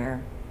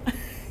everywhere.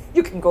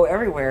 You can go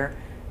everywhere.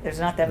 There's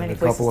not that In many a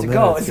places couple to of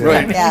go. minutes, It's yeah.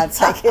 like- Yeah,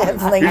 it's like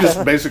it's like You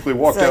just basically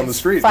walk so down the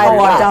street. five I'll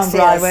walk down blocks,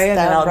 Broadway yes, and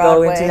then down I'll go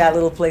Broadway. into that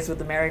little place with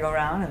the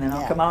merry-go-round and then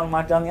I'll Yeah. come out and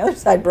walk down the other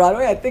side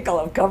Broadway. I think I'll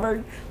have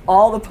covered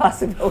all the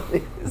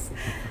possibilities.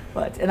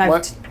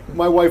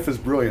 My wife is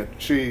brilliant.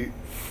 She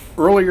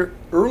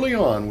early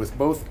on with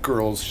both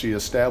girls, she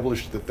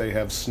established that they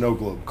have snow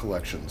globe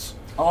collections.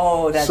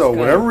 Oh, that's So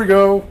good. wherever we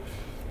go,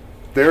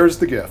 there's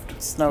the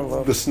gift. Snow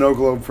globe. The snow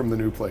globe from the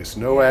new place.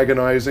 No Yeah.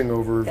 agonizing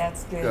over.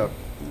 That's good. Yeah.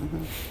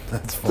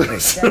 That's funny. That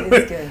is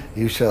good.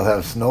 You shall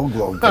have snow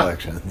globe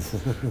collections.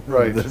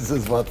 Right. This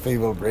is what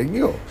people bring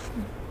you.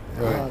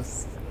 Right.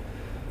 Yes.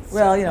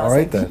 Well, All some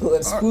right, then. people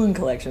have spoon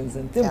collections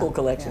and thimble Yeah,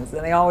 collections,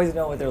 and they always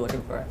know what they're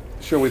looking for.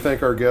 Shall we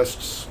thank our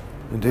guests,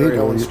 Indeed. Mary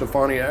Helen Well,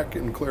 Stefaniak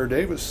and Claire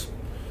Davis?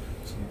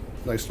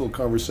 Nice little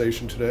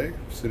conversation today.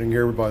 Sitting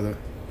here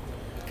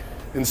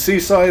in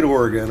Seaside,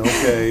 Oregon.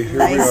 Okay, here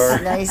we are.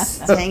 Nice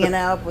hanging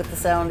out with the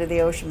sound of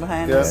the ocean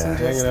behind Yeah, us. And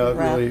hanging just out,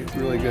 rock.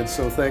 really good.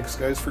 So thanks,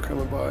 guys, for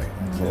coming by.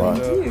 a lot.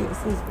 And, Thank you.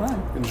 This is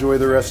fun. enjoy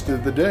the rest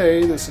of the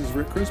day. This is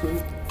Rick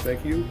Krizman.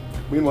 Thank you.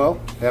 Meanwhile,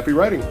 happy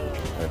writing.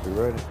 Happy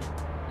writing.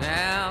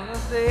 Now the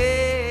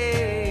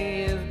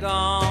day is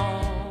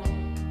gone,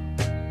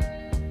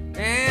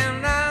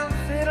 and I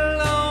sit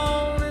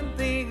alone and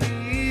think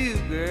of you,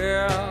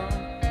 girl.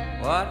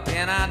 What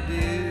can I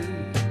do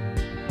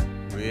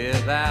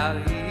without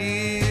you?